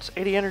 shoot. It's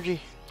 80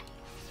 energy.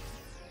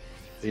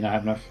 Do you not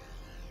have enough?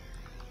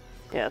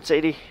 Yeah, it's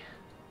 80.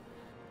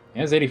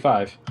 Yeah, it's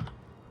 85.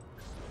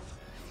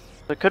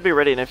 It could be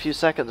ready in a few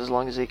seconds as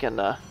long as he can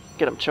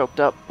get him choked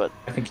up, but...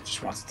 I think he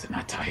just wants it to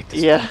not die at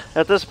this Yeah, point.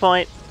 at this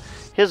point,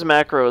 his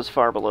macro is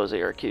far below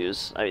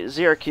Zrq's. I mean,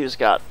 Zrq's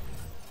got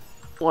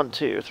 1,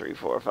 2, 3,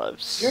 4, 5,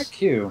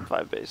 Zrq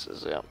 5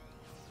 bases, yeah.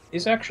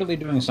 is actually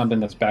doing something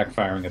that's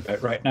backfiring a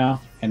bit right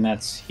now, and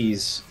that's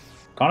he's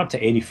gone up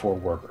to 84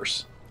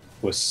 workers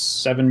with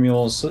 7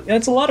 mules. So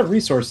it's a lot of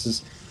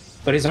resources,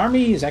 but his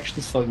army is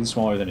actually slightly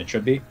smaller than it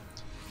should be.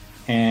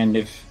 And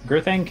if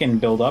Gurthang can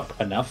build up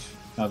enough,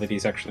 now that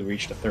he's actually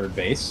reached a 3rd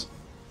base,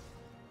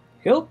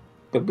 he'll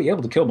be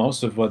able to kill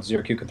most of what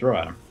Zrq can throw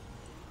at him.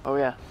 Oh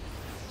yeah.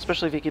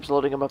 Especially if he keeps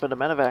loading him up into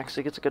Medivacs,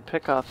 he gets a good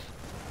pickoff.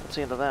 That's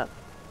the end of that.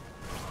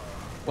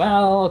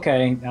 Well,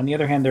 okay. On the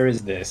other hand, there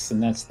is this,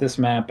 and that's this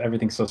map.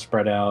 Everything's so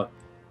spread out.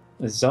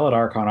 The Zealot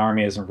Archon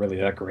army isn't really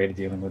that great at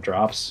dealing with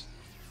drops.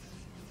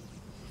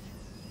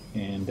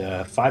 And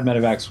 5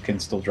 Medivacs can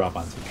still drop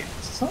on 2 games.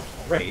 It's not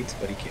great,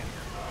 but he can.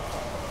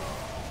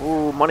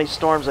 Ooh, money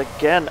storms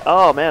again.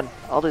 Oh man,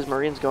 all these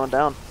Marines going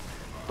down.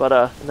 But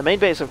in the main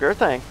base of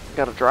Gurthang,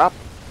 got a drop.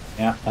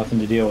 Yeah, nothing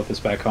to deal with this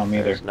back home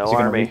either. There's no Is he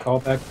going to army. recall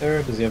back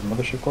there? Does he have a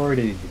Mothership Core?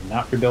 Did he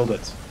not rebuild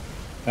it?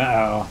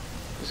 Uh-oh.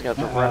 He's got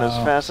to run as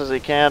fast as he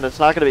can. It's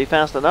not going to be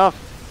fast enough.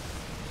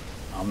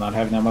 I'm not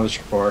having that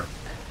Mothership Core.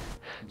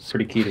 It's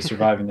pretty key to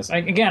surviving this.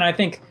 Again, I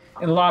think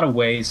in a lot of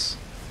ways,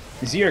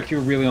 Zrq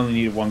really only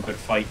needed one good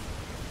fight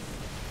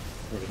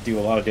to do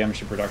a lot of damage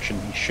to production.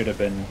 He should have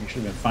been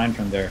fine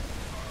from there.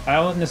 I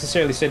won't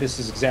necessarily say this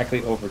is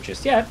exactly over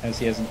just yet, as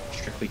he hasn't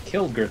strictly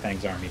killed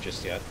Gurthang's army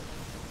just yet.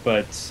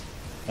 But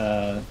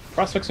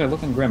prospects are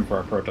looking grim for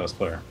our Protoss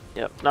player.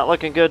 Yep, not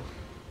looking good.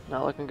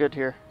 Not looking good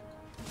here.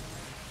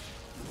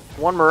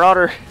 One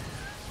Marauder.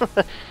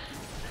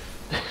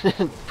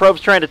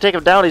 Probe's trying to take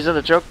him down. He's in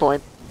the choke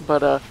point.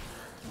 But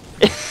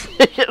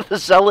the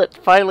Zealot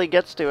finally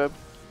gets to him.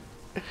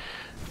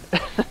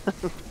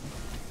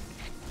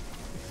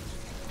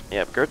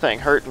 Yep, Gurthang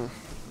hurting.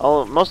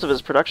 Most of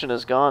his production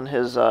is gone.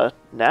 His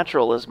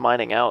natural is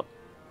mining out.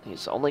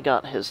 He's only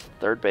got his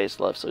 3rd base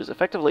left, so he's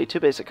effectively 2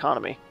 base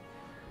economy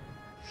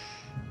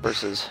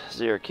versus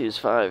Zrq's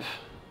 5.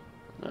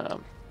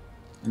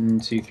 1,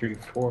 2, 3,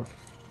 4,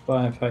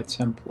 5 High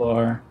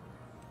Templar.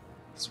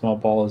 Small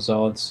ball of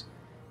Zealots.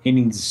 He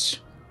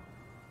needs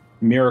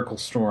miracle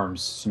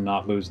storms to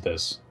not lose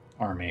this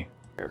army.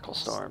 Miracle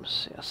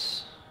storms,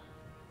 yes.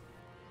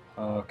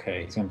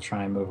 Okay, he's going to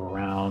try and move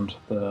around.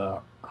 The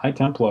High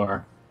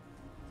Templar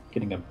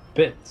getting a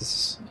bit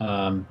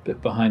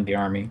behind the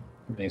army.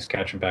 Everything's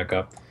catching back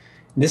up.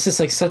 This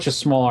is like such a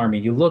small army.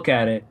 You look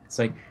at it, it's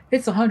like,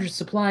 it's 100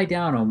 supply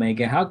down,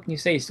 Omega. How can you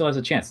say he still has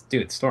a chance?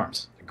 Dude,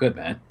 storms. They're good,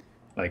 man.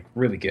 Like,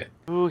 really good.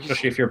 Ooh,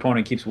 Especially if your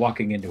opponent keeps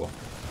walking into them.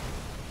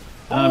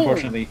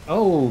 Unfortunately,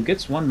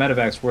 gets 1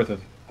 medevac's worth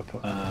of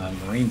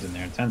Marines in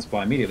there. 10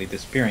 supply immediately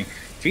disappearing.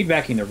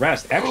 Feedbacking the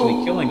rest,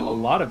 actually killing a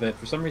lot of it.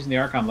 For some reason, the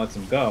Archon lets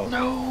him go.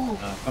 No!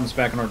 Comes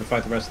back in order to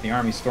fight the rest of the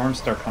army. Storms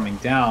start coming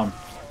down.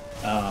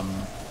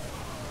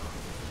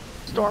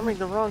 Storming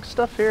the wrong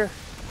stuff here.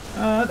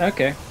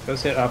 Okay.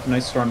 Goes hit off a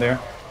nice storm there.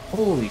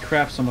 Holy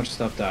crap, so much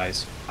stuff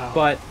dies. Wow.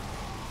 But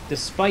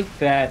despite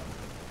that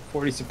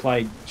 40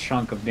 supply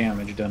chunk of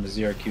damage done to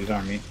Zrq's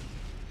army,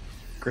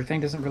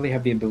 Gurthang doesn't really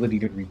have the ability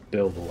to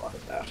rebuild a lot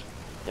of that.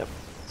 Yep.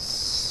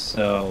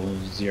 So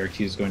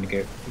Zrq is going to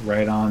get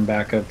right on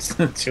back up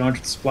to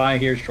 200 supply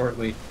here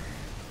shortly.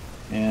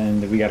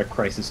 And we got a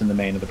crisis in the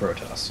main of the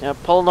Protoss. Yep,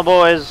 pulling the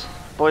boys.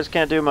 Boys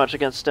can't do much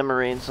against Stim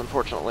Marines,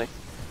 unfortunately.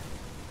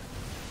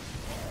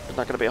 There's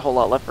not going to be a whole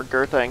lot left for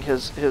Gurthang.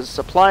 His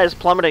supply is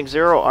plummeting.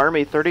 0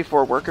 army,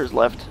 34 workers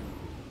left.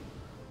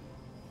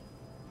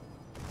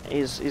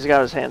 He's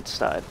got his hands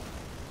tied.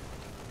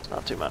 It's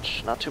not too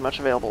much. Not too much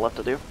available left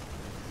to do.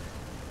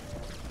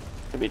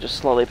 Maybe just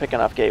slowly picking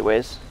off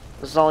gateways.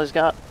 This is all he's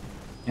got.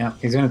 Yeah,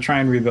 he's going to try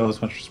and rebuild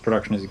as much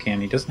production as he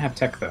can. He doesn't have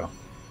tech, though.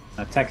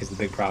 Tech is the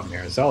big problem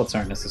here. Zealots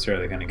aren't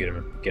necessarily going to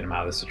get him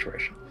out of this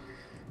situation.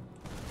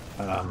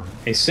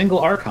 A single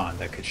Archon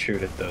that could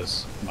shoot at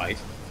those might,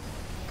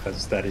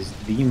 because that is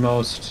the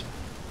most...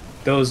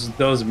 Those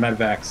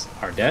medvacs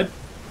are dead.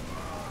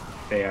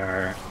 They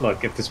are...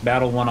 Look, if this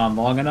battle went on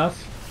long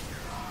enough,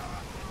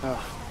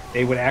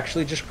 they would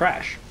actually just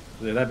crash.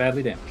 They're that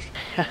badly damaged.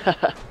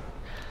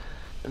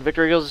 And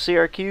victory goes to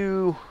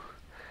Zrq.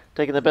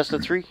 Taking the best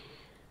of 3.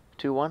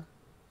 2-1.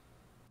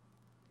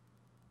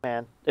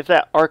 Man, if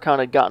that Archon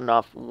had gotten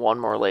off 1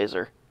 more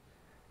laser,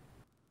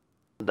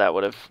 that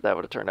would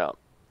have turned out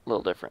a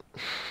little different.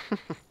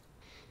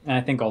 And I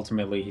think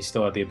ultimately he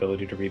still had the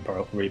ability to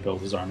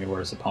rebuild his army, where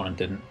his opponent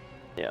didn't.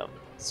 Yeah.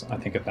 So I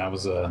think that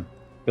was a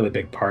really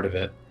big part of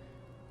it.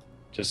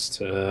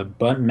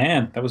 But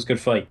man, that was a good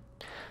fight.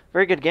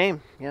 Very good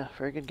game. Yeah,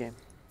 very good game.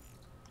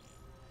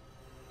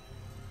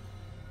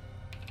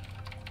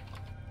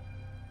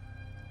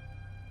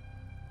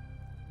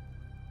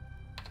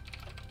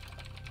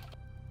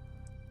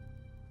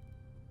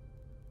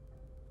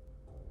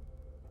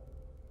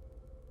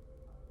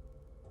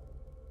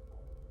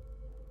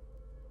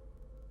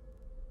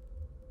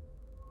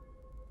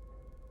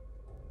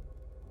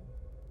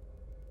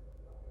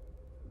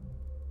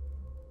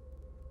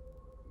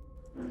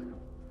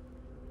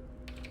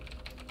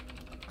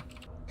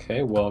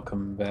 Okay,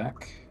 welcome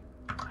back.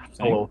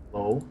 Hello,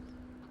 hello.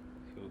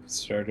 We'll get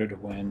started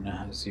when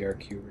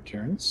Zrq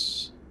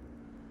returns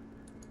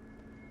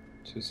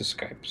to the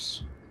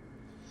Skypes.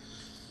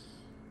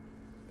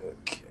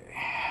 Okay.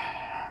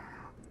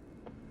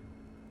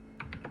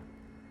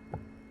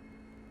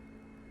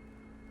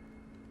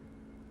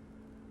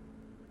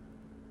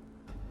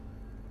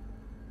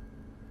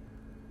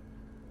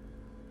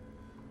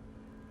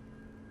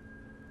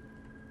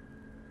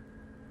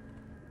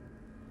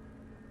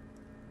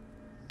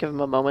 Give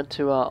him a moment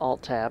to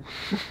Alt-Tab.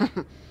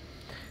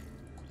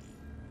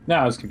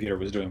 No, his computer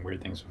was doing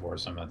weird things before,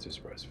 so I'm not too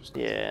surprised.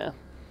 Yeah.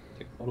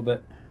 Take a little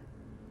bit.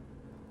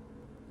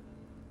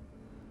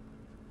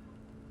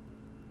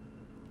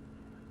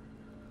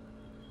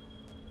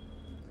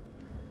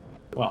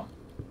 Well.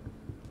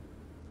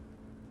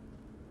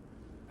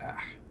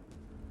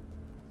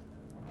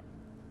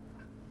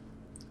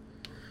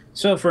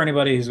 So for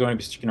anybody who's going to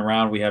be sticking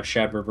around, we have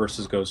Shadver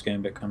versus Ghost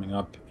Gambit coming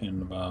up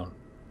in about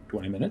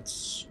 20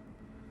 minutes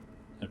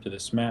after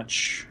this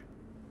match.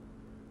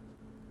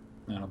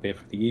 That'll be it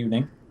for the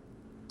evening.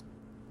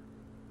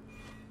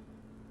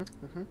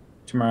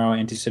 Tomorrow,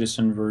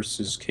 Anti-Citizen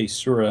versus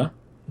Kaysura.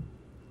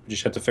 We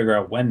just have to figure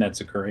out when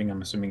that's occurring.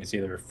 I'm assuming it's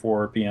either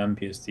 4 p.m.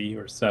 PST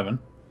or 7.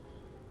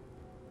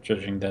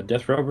 Judging that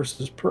Death Row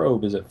versus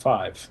Probe is at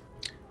 5.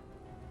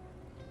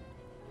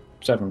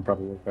 7 would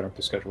probably work better with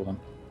the schedule then.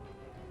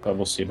 But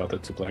we'll see about the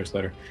 2 players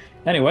later.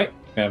 Anyway,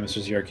 we have Mr.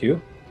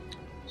 Zrq.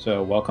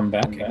 So welcome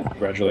back.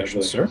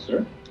 Congratulations,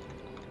 sir.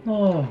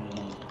 Oh.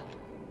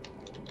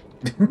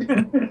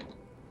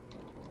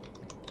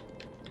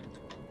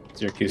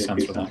 Zrq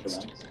sounds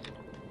relaxed.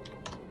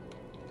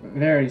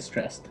 Very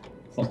stressed.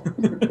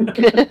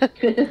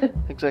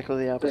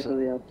 Exactly the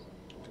opposite.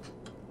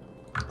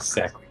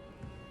 Exactly.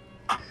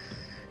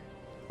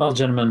 Well,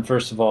 gentlemen,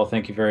 first of all,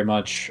 thank you very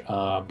much,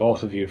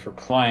 both of you, for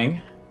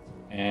playing.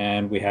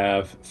 And we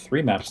have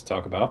 3 maps to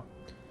talk about.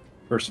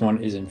 First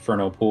one is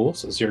Inferno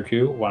Pools.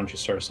 Zrq, why don't you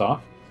start us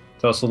off?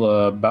 Tell us a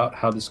little about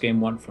how this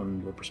game went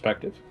from your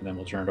perspective, and then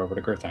we'll turn it over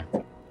to Gurthang.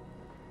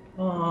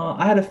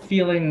 I had a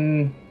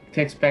feeling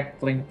to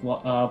expect Blink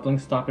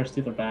Stalkers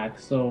to the back,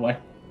 so I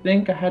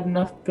think I had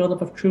enough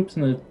buildup of troops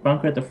in the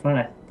bunker at the front.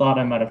 I thought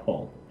I might have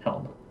held.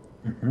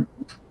 Mm-hmm.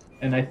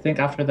 And I think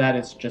after that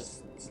it's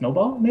just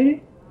snowball,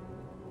 maybe?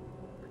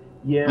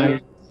 Yeah.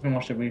 I haven't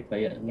watched the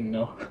replay yet. I wouldn't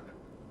know.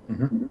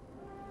 Mm-hmm.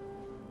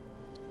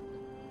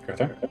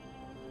 Gurthang?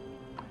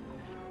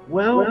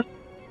 Well,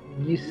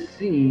 you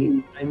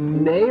see, I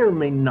may or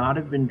may not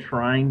have been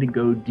trying to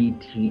go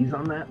DTs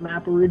on that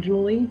map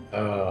originally.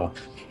 Oh.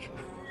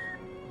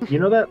 You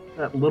know that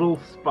little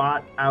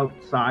spot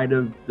outside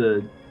of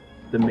the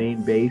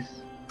main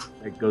base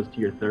that goes to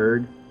your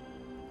third?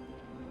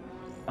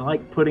 I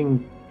like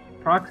putting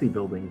proxy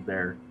buildings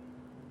there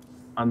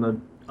on the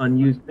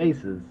unused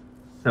bases.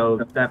 So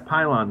that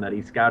pylon that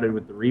he scouted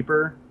with the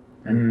Reaper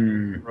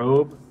and the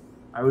Probe,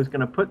 I was going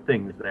to put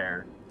things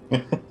there.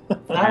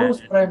 That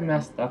was what I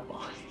messed up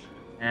on.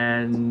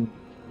 And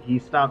he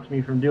stopped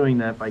me from doing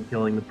that by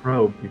killing the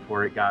Probe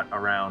before it got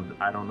around.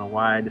 I don't know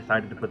why I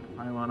decided to put the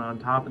pylon on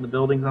top and the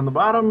buildings on the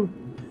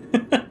bottom,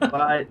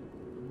 but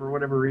for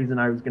whatever reason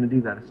I was going to do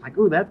that. It's like,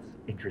 oh, that's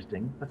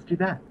interesting. Let's do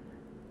that.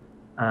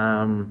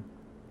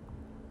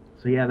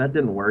 So yeah, that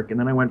didn't work. And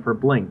then I went for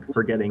Blink,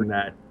 forgetting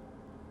that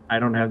I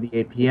don't have the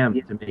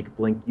APM to make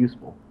Blink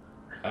useful.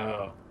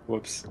 Oh,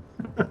 whoops.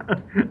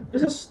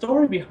 There's a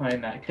story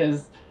behind that,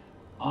 because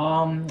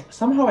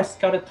somehow I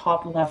scouted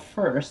top left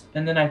first,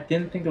 and then I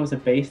didn't think there was a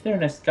base there,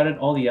 and I scouted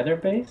all the other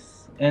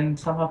base, and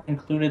somehow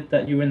concluded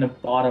that you were in the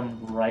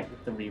bottom right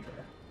with the Reaper.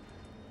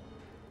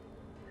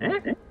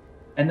 And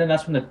then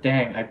that's when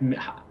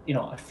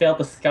I failed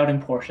the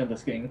scouting portion of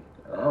this game.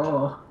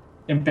 Oh,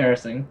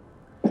 embarrassing.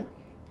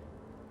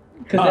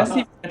 Because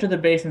SC entered the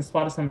base and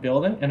spotted some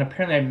building, and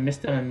apparently I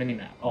missed it on a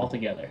minimap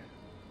altogether.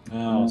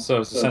 Oh,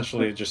 so it's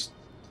essentially just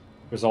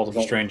a result of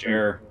a strange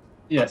error.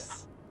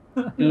 Yes.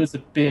 It was a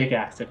big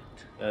accident.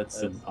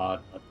 That's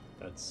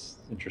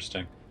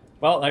interesting.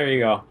 Well, there you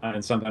go.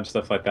 And sometimes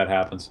stuff like that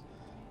happens.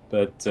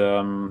 But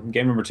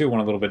game number 2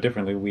 went a little bit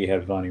differently. We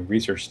had Vonnie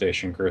Research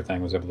Station.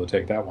 Gurthang was able to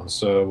take that one.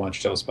 So why don't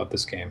you tell us about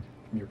this game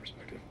from your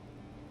perspective?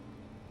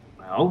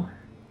 Well,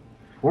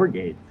 4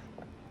 gates.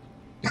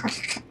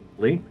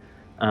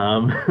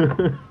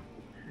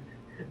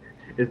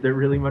 Is there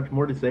really much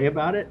more to say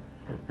about it?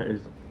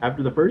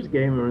 After the first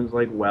game, it was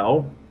like,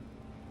 well,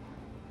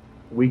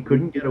 we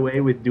couldn't get away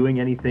with doing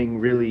anything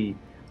really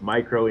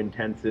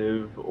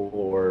micro-intensive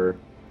or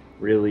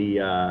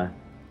really, I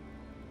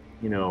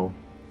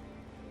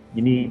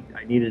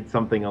needed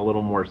something a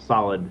little more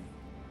solid.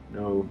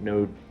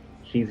 No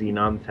cheesy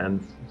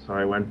nonsense. So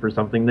I went for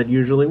something that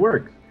usually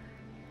works.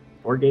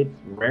 4 gates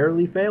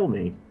rarely fail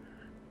me.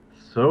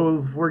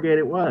 So 4 gate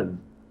it was.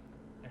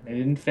 And it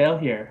didn't fail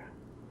here.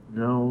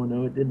 No,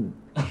 it didn't.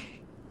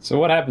 So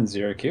what happened,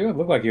 Zrq? It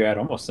looked like you had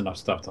almost enough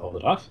stuff to hold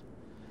it off.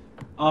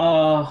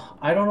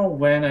 I don't know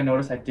when I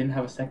noticed I didn't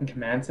have a second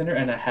command center,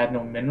 and I had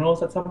no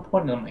minerals at some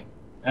point, and I'm like,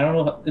 I don't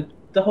know,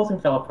 the whole thing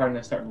fell apart and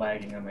I started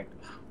lagging. I'm like,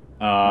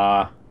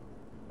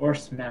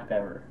 Worst map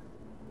ever.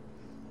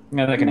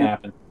 Yeah, that can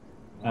happen.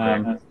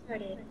 Okay.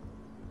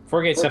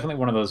 4Gate's definitely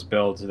one of those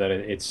builds that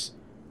it's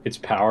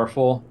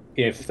powerful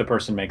if the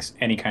person makes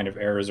any kind of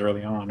errors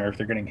early on, or if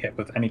they're getting hit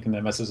with anything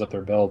that messes up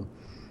their build.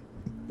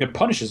 It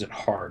punishes it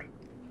hard.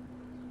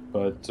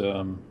 But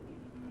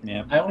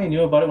yeah. I only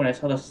knew about it when I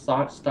saw the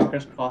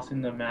stalkers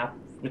crossing the map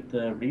with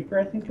the Reaper,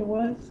 I think it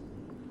was.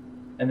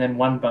 And then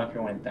one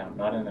bunker went down,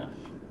 not enough.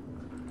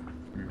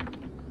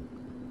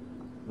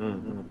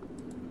 Mm-hmm.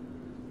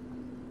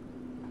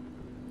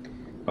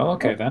 Well,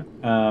 okay then.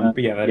 But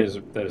yeah, that is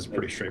a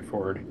pretty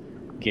straightforward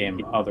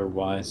game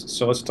otherwise.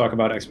 So let's talk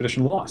about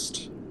Expedition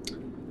Lost.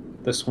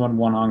 This one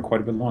went on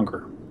quite a bit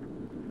longer.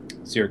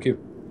 Zrq.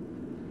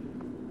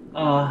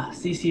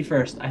 CC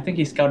first. I think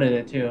he scouted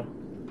it too.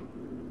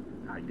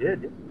 I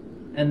did.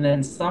 And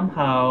then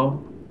somehow,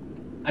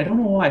 I don't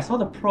know why, I saw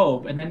the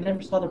probe and I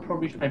never saw the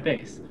probe reach my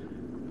base.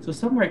 So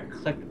somewhere I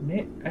clicked,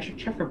 I should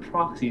check for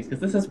proxies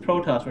because this is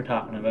Protoss we're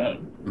talking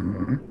about.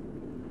 Mm-hmm.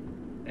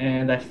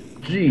 And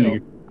Gee.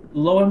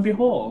 lo and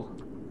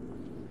behold,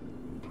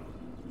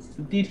 it's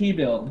the DT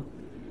build.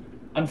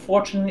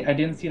 Unfortunately, I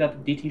didn't see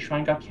that the DT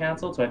shrine got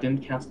canceled, so I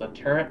didn't cancel the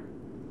turret.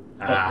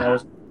 But that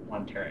was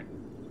one turret.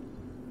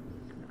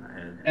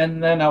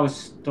 And then I was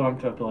stormed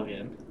to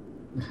oblivion.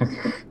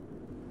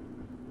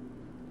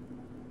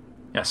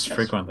 Yes,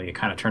 frequently it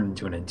kind of turned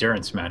into an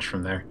endurance match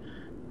from there.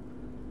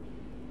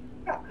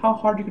 How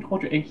hard you can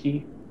hold your A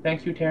key.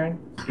 Thank you, Taryn.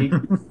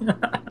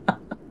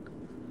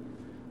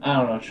 I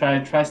don't know.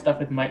 Try stuff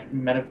with my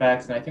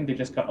medevacs, and I think they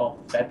just got all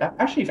fed back.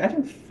 Actually, I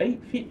think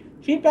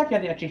feedback, you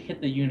had to actually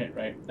hit the unit,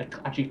 right? Like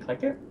actually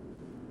click it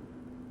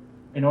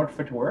in order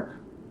for it to work.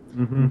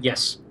 Mm-hmm.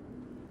 Yes.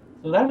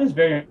 So that is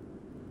very.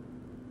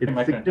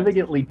 It's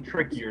significantly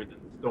trickier than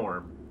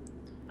Storm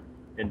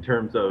in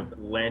terms of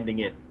landing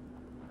it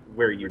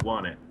where you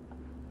want it.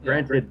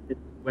 Granted,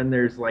 when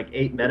there's like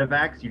 8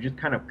 medevacs, you just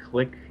kind of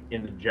click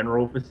in the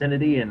general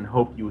vicinity and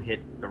hope you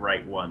hit the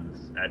right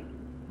ones. At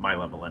my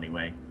level,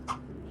 anyway,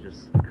 you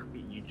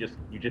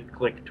just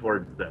click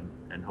towards them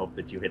and hope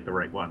that you hit the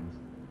right ones,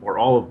 or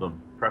all of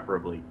them,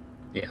 preferably.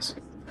 Yes.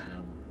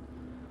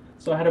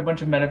 So I had a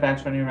bunch of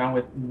medevacs running around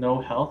with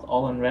no health,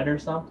 all in red or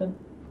something.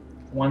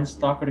 One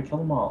stalker to kill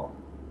them all.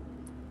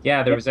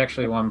 Yeah, there was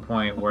actually one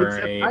point where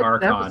a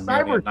Archon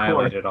nearly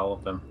annihilated all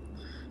of them.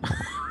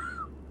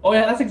 Oh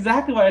yeah, that's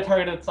exactly why I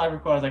targeted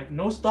Cybercore. I was like,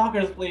 no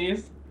stalkers,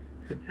 please.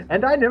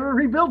 And I never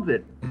rebuilt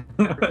it.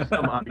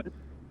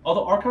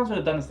 Although Archons would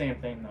have done the same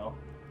thing, though.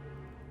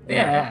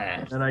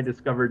 Yeah. Then I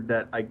discovered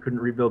that I couldn't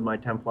rebuild my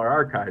Templar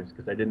archives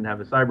because I didn't have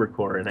a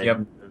Cybercore and I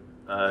didn't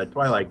have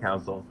Twilight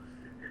Council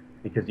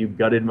because you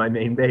gutted my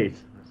main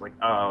base. I was like,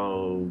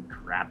 oh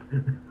crap.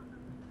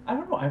 I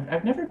don't know.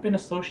 I've never been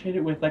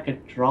associated with like a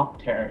drop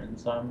Terran,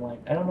 so I'm like,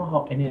 I don't know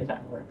how any of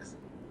that works.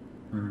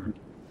 Mm. It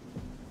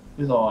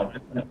was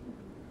odd.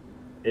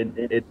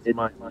 It's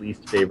my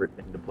least favorite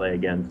thing to play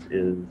against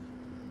is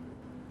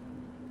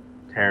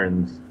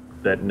Terrans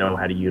that know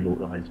how to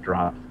utilize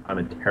drops. I'm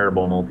a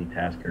terrible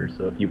multitasker,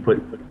 so if you put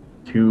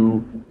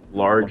 2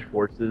 large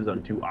forces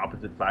on 2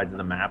 opposite sides of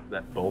the map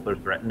that both are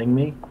threatening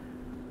me,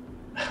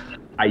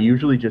 I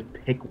usually just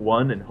pick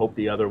one and hope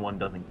the other one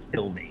doesn't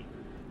kill me.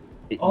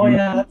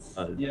 Yeah.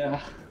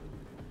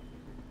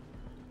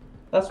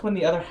 That's when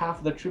the other half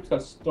of the troops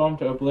got stormed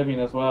to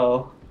oblivion as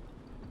well.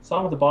 Saw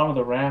them at the bottom of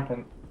the ramp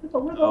and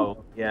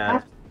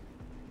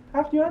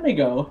half the army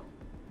go.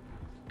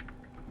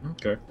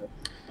 Okay.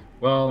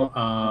 Well,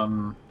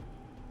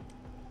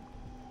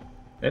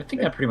 I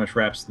think that pretty much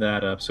wraps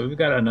that up. So we've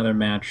got another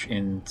match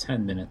in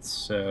 10 minutes,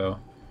 so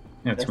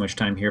not too much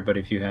time here, but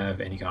if you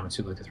have any comments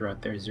you'd like to throw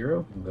out there,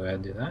 Zero, go ahead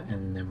and do that,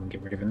 and then we'll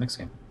get ready for the next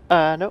game.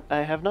 No, I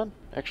have none,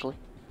 actually.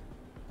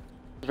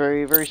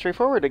 Very, very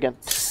straightforward again.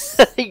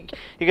 You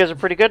guys are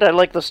pretty good. I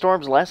like the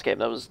Storms last game.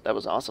 That was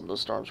awesome.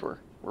 Those Storms were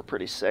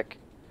pretty sick.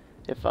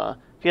 If you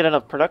had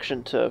enough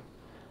production to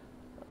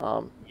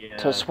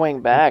swing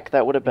back,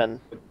 that would have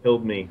been... It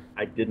killed me.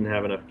 I didn't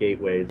have enough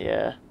gateways.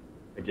 Yeah.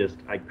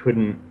 I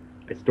couldn't...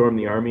 I stormed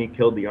the army,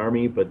 killed the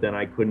army, but then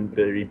I couldn't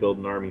rebuild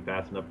an army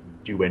fast enough to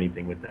do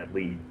anything with that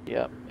lead.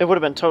 Yeah. It would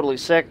have been totally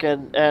sick,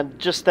 and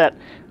just that...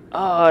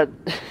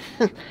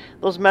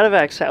 those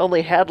medevacs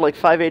only had like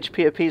 5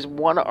 HP apiece.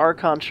 One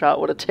Archon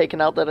shot would have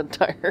taken out that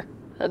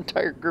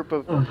entire group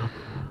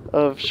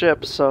of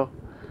ships, so...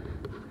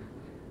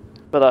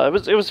 But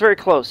it was very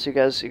close. You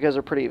guys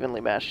are pretty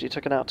evenly matched. You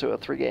took it out to a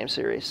 3-game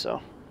series,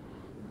 so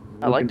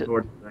I liked it.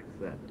 Looking forward to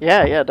the next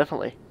set. Yeah,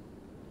 definitely.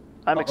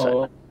 I'm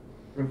excited.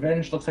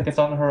 Revenge looks like it's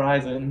on the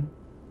horizon.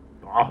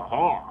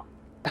 Aha!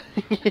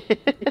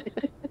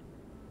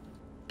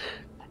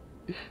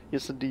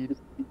 Yes, indeed.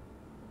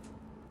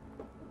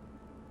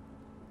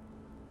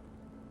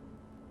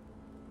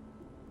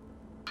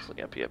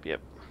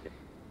 Yep.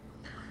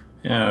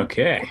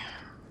 Okay.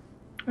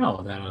 Well,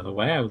 with that out of the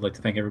way, I would like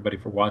to thank everybody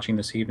for watching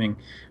this evening.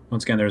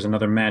 Once again, there's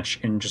another match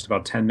in just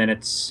about 10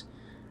 minutes.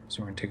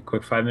 So we're going to take a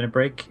quick 5-minute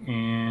break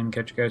and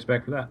catch you guys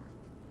back for that.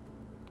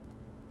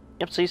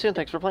 Yep, see you soon.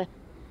 Thanks for playing.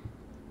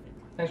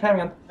 Thanks for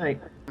having me on. Hey.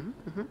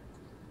 Mm-hmm.